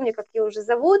 не помню, как ее уже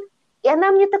зовут, и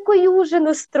она мне такой ужин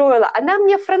устроила, она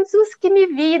мне французскими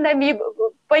винами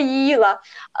поила.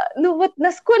 Ну вот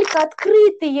насколько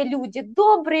открытые люди,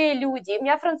 добрые люди. У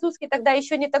меня французский тогда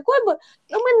еще не такой был,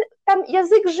 но там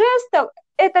язык жестов,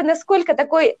 это насколько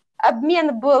такой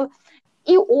обмен был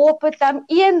и опытом,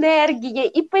 и энергией,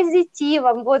 и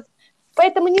позитивом. Вот.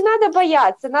 Поэтому не надо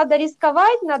бояться, надо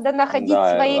рисковать, надо находить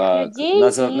своих людей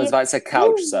называется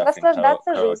couchsurfing,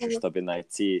 наслаждаться жизнью. чтобы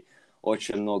найти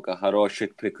очень много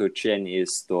хороших приключений и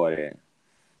историй.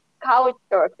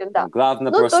 Couchsurfing, да.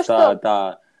 Главное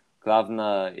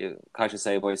главное,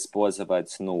 кажется, его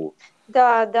использовать,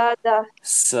 Да.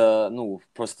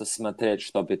 просто смотреть,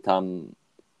 чтобы там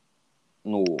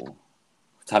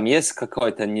есть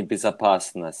какая-то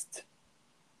небезопасность.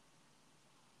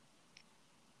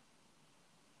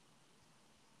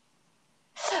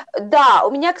 Да,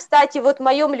 у меня, кстати, вот в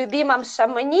моем любимом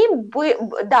Шамани,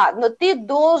 да, но ты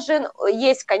должен,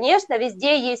 есть, конечно,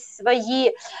 везде есть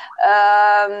свои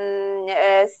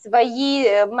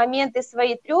моменты,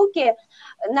 свои трюки,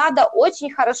 надо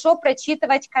очень хорошо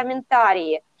прочитывать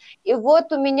комментарии. И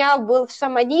вот у меня был в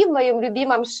Шамани, в моем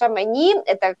любимом Шамани,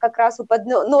 это как раз у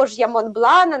подножья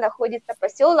Монблана находится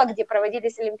поселок, где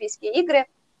проводились Олимпийские игры,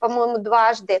 по-моему, 2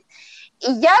 раза.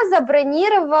 И я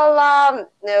забронировала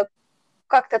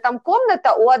как-то там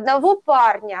комната у одного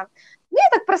парня. Ну, я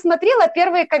так просмотрела,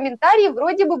 первые комментарии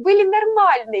вроде бы были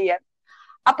нормальные.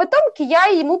 А потом я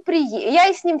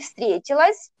с ним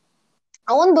встретилась,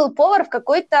 а он был повар в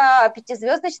какой-то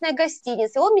пятизвездочной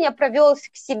гостинице. Он меня провел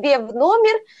к себе в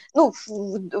номер, ну,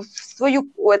 в свою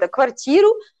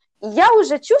квартиру, и я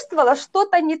уже чувствовала,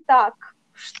 что-то не так,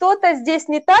 что-то здесь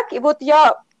не так, и вот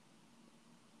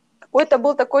какой-то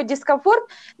был такой дискомфорт,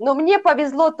 но мне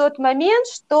повезло тот момент,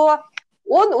 что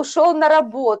он ушел на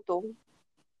работу.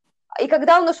 И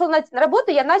когда он ушел на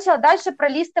работу, я начала дальше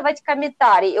пролистывать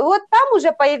комментарии. И вот там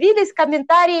уже появились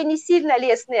комментарии не сильно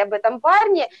лестные об этом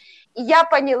парне, и я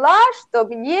поняла, что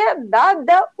мне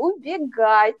надо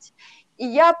убегать. И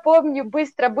я помню,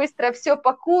 быстро-быстро все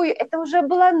пакую. Это уже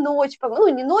была ночь, ну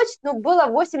не ночь, но было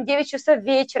 8-9 часов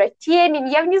вечера, темень,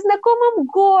 я в незнакомом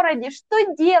городе,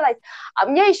 что делать? А у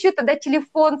меня еще тогда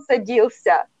телефон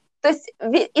садился. То есть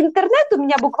интернет у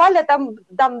меня буквально там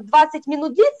 20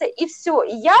 минут длится, и все.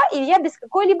 И я без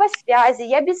какой-либо связи,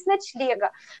 я без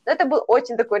ночлега. Но это был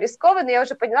очень такой рискованный, я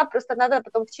уже поняла, просто надо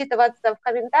потом вчитываться в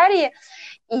комментарии.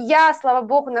 И я, слава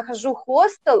богу, нахожу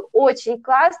хостел, очень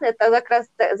классный. Это как раз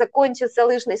закончился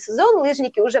лыжный сезон,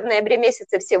 лыжники уже в ноябре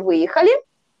месяце все выехали,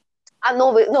 а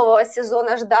нового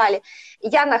сезона ждали.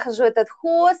 Я нахожу этот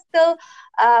хостел,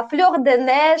 Флёр де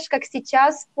Неж, как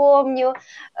сейчас помню.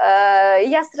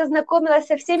 Я разнакомилась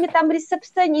со всеми там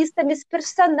ресепционистами, с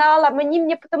персоналом, они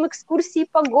мне потом экскурсии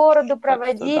по городу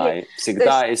проводили. Да,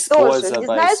 всегда использовать не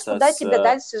знаешь, куда тебя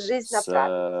дальше жизнь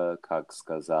направит. Как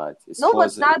сказать? Ну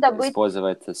вот надо быть...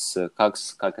 Использовать, как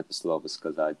это слово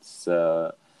сказать?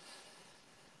 С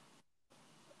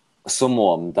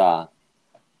умом, да.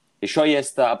 Еще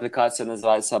есть аппликация,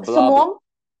 называется Blabla,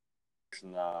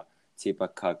 типа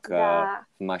как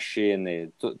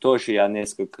машины. Тоже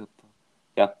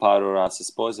я пару раз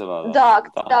использовала. Да,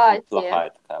 кстати.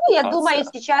 Плохая такая аппликация. Я думаю,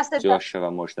 сейчас это...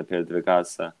 Дешево можно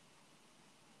передвигаться.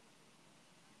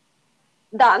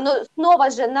 Да, но снова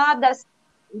же надо...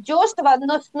 Дешево,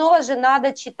 но снова же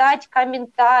надо читать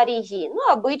комментарии. Ну,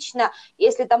 обычно,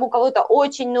 если там у кого-то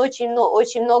очень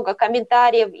много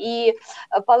комментариев и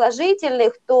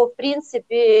положительных, то, в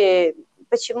принципе,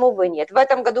 почему бы нет? В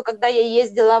этом году, когда я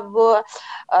ездила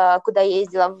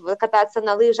кататься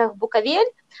на лыжах в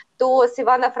Буковель, то с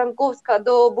Ивано-Франковска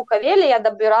до Буковеля я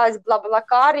добиралась в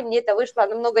Блаблакар, и мне это вышло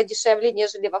намного дешевле,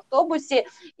 нежели в автобусе,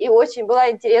 и очень был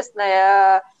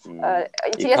интересный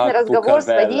разговор с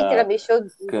водителем, еще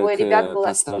двое ребят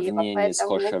было с Киева. По сравнению с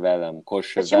Кошевелем,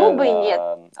 почему бы и нет?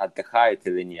 Отдыхает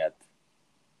или нет?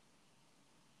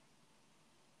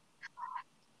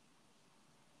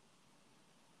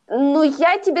 Ну,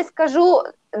 я тебе скажу,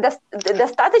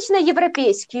 достаточно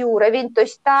европейский уровень, то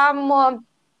есть там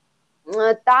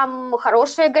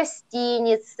хорошие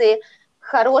гостиницы,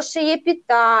 хорошее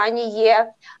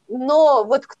питание, но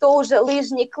вот кто уже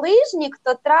лыжник,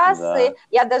 то трассы, да.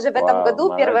 Я даже в этом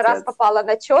году первый раз попала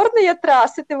на черные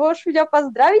трассы, ты можешь меня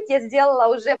поздравить, я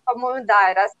сделала уже, по-моему,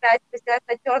 раз 5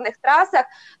 на черных трассах,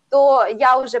 то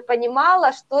я уже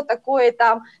понимала, что такое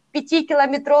там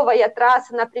 5-километровая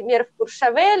трасса, например, в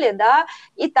Куршавеле, да,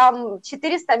 и там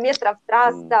 400 метров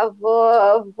трасса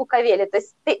в Буковеле, то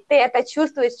есть ты это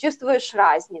чувствуешь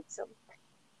разницу.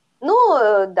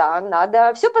 Ну, да,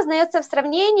 надо. Все познается в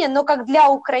сравнении, но как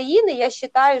для Украины, я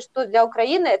считаю, что для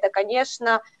Украины это,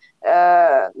 конечно,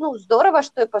 здорово,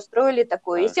 что и построили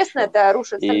такое. Естественно, это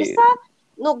рушатся леса,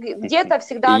 но где-то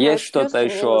всегда... есть что-то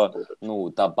еще,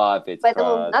 добавить.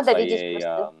 Поэтому надо видеть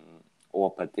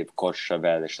опыты в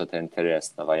Кошевеле, что-то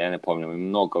интересного. Я не помню, мы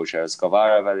много уже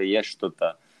разговаривали. Есть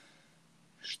что-то,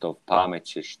 что в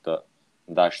памяти, что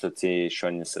ты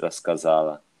еще не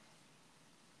рассказала.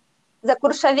 За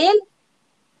Куршавель?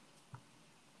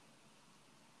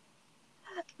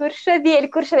 Куршавель.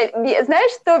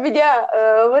 Знаешь, что меня...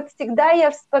 вот всегда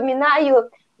я вспоминаю...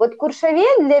 Вот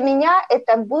Куршавель для меня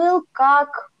это был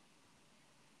как...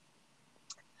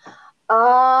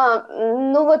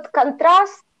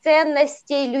 контраст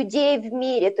ценностей людей в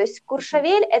мире. То есть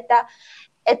Куршавель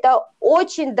это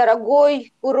очень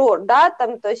дорогой курорт, да,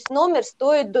 там, то есть номер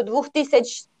стоит до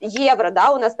 2000 евро,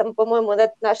 да, у нас там, по-моему,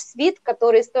 этот наш свит,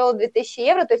 который стоил 2000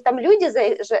 евро, то есть там люди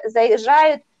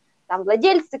заезжают, там,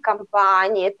 владельцы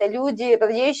компании, это люди,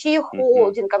 владеющие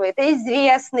холдингом, это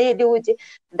известные люди,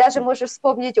 даже можешь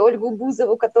вспомнить Ольгу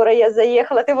Бузову, которой я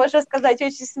заехала, ты можешь рассказать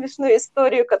очень смешную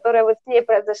историю, которая вот с ней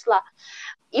произошла.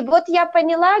 И вот я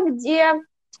поняла, где...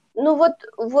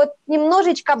 вот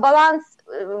немножечко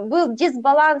был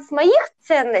дисбаланс моих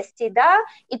ценностей, да,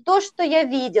 и то, что я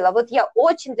видела. Вот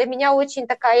для меня очень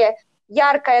такая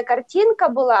яркая картинка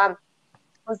была.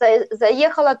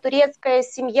 Заехала турецкая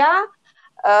семья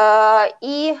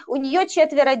и у нее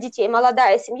 4 детей,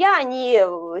 молодая семья, они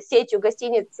сетью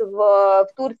гостиниц в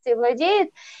Турции владеют,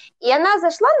 и она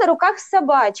зашла на руках с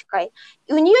собачкой,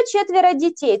 и у нее 4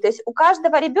 детей, то есть у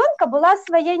каждого ребенка была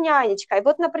своя нянечка, и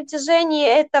вот на протяжении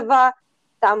этого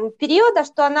там периода,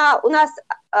 что она у нас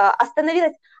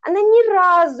остановилась, она ни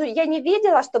разу, я не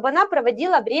видела, чтобы она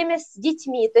проводила время с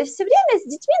детьми, то есть все время с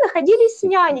детьми находились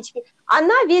нянечки,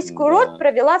 она весь курорт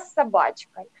провела с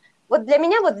собачкой. Вот для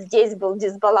меня вот здесь был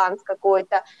дисбаланс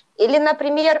какой-то. Или,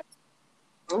 например,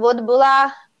 вот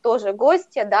была тоже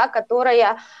гостья, да,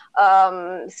 которая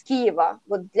с Киева.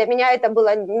 Вот для меня это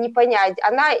было не понять.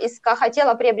 Она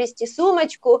хотела приобрести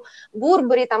сумочку,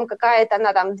 Бурбери там какая-то,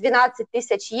 она там 12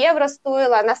 тысяч евро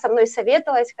стоила, она со мной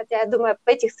советовалась, хотя я думаю, в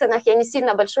этих ценах я не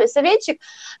сильно большой советчик,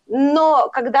 но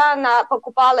когда она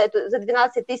покупала эту за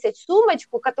 12 тысяч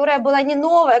сумочку, которая была не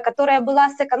новая, которая была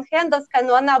секонд-хендовская,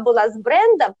 но она была с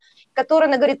брендом, которую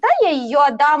она говорит, я ее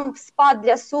отдам в спа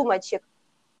для сумочек.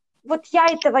 Вот я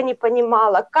этого не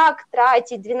понимала, как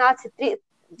тратить 12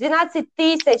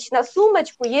 тысяч на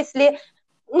сумочку, если,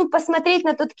 посмотреть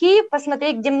на тот Киев,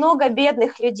 посмотреть, где много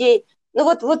бедных людей.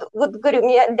 Вот говорю,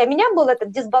 для меня был этот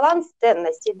дисбаланс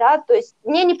ценностей, да, то есть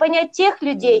мне не понять тех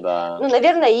людей,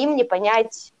 наверное, им не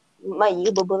понять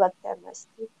моих бы было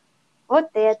ценностей. Вот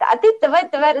это. А ты давай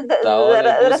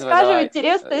расскажи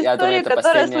интересную историю,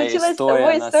 которая случилась с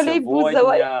тобой, с Олей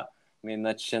Бузовой. Мы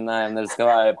начинаем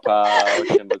разговаривать по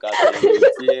очень богатым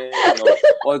людям.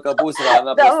 Ольга Бузова,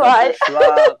 она просто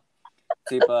пришла,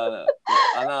 типа,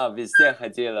 она везде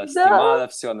ходила, снимала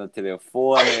все на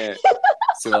телефоне,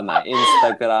 все на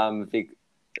Инстаграм,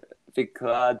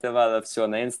 выкладывала все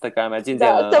на Инстаграм. Один день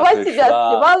она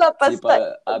пришла,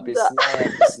 типа,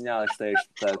 объясняла, что это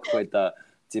какой-то,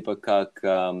 типа, как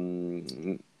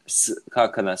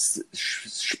она,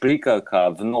 шприка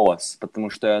в нос, потому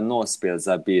что ее нос был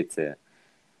забитый.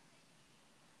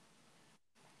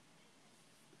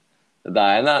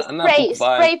 Да, она буквально...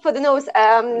 Spray for the nose,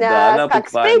 как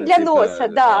спрей для носа,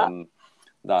 да.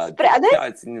 Да,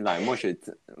 не знаю, может,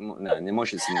 не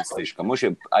не слишком,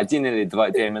 может, 1 или 2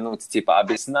 минуты, типа,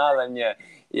 объясняла мне,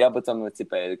 я потом,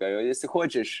 типа, я говорю, если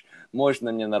хочешь,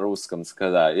 можно мне на русском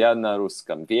сказать, я на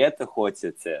русском, вы это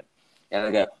хотите? Я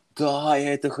говорю, да,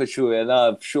 я это хочу, и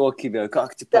она в шоке была,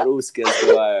 как ты по-русски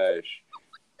разговариваешь?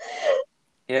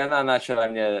 И она начала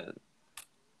мне,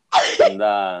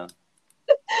 да...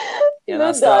 тебя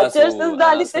же знали,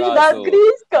 ты же на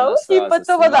английском, и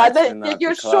потом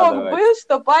ее шок был,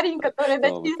 что парень, который на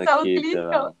чистом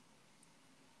английском...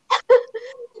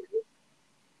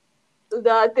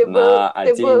 Да, ты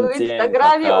был в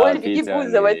Инстаграме Ольги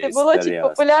Бузовой, ты был очень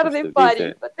популярный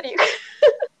парень, Патрик.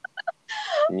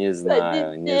 Не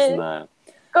знаю.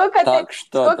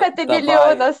 Сколько ты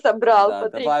миллионов собрал,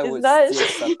 Патрик, ты знаешь? Давай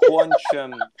здесь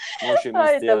закончим. Может,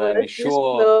 мы сделаем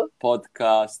еще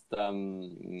подкаст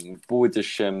в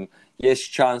будущем.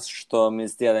 Есть шанс, что мы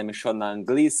сделаем еще на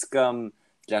английском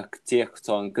для тех,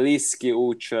 кто английский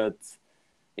учат.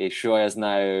 Еще я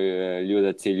знаю,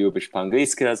 Люда, ты любишь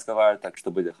по-английски разговаривать, так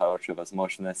что будет хорошая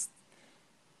возможность.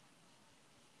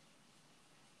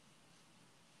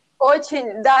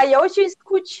 Очень, да, я очень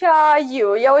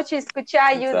скучаю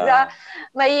за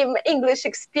моим English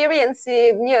experience,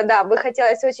 и мне, бы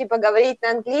хотелось очень поговорить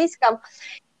на английском.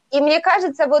 И мне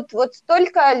кажется, вот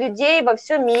столько людей во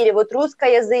всем мире, вот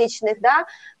русскоязычных, да,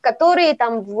 которые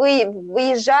там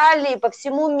выезжали по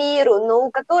всему миру, но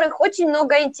у которых очень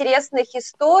много интересных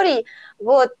историй.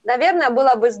 Вот, наверное,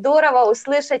 было бы здорово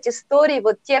услышать истории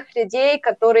вот тех людей,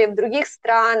 которые в других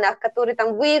странах, которые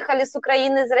там выехали с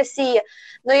Украины, из России.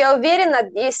 Но я уверена,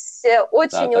 есть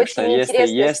очень-очень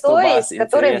интересные истории,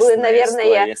 которые бы,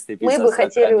 наверное, мы бы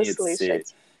хотели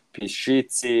услышать.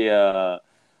 Пишите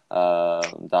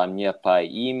мне по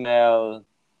email,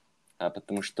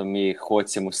 потому что мы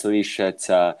хотим услышать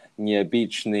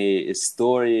необычные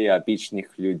истории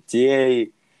обычных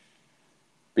людей.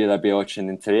 Было бы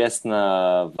очень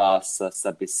интересно вас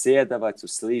собеседовать,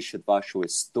 услышать вашу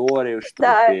историю,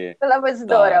 чтобы было бы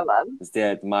здорово.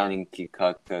 Сделать маленький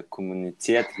как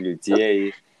коммунитет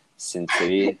людей с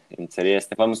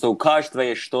интересным. Потому что у каждого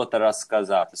есть что-то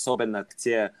рассказать, особенно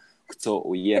те, кто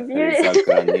уехали за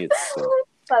границу.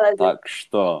 Так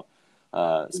что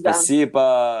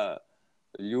спасибо,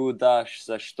 Люда,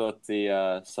 за что ты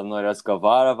со мной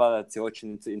разговаривала. Ты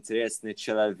очень интересный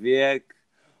человек.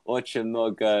 Очень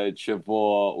много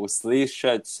чего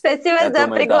услышать. Спасибо за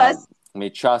приглашение. Мы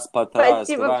час потрачали.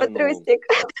 Спасибо, Патрусик.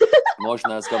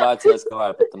 Можно разговаривать,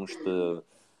 потому что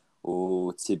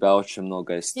у тебя очень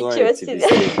много историй. Ты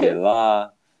везде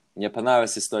была. Мне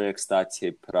понравилась история,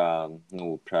 кстати, про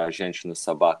женщину с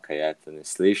собакой. Я это не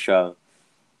слышал.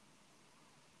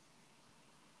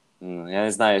 Я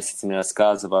не знаю, если ты мне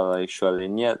рассказывала еще или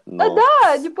нет, но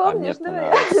Да, не мне помнишь,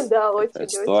 понравилась Да, эта очень-очень.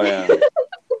 история.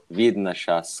 Видно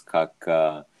сейчас,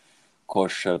 как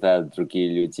Кош живет другие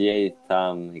людей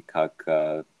там, и как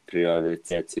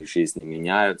приоритеты в жизни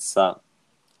меняются.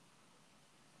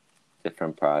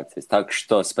 Different priorities. Так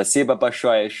что спасибо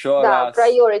большое еще Да, раз.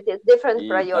 priorities, different И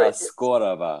до priorities.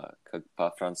 скорого. Как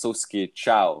по-французски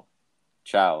чао.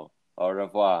 Чао. Au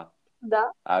revoir.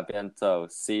 Да. À bientôt.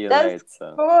 See you До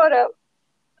later. скорого.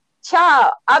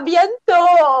 Чао, а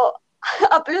bientôt,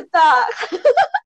 а плюта.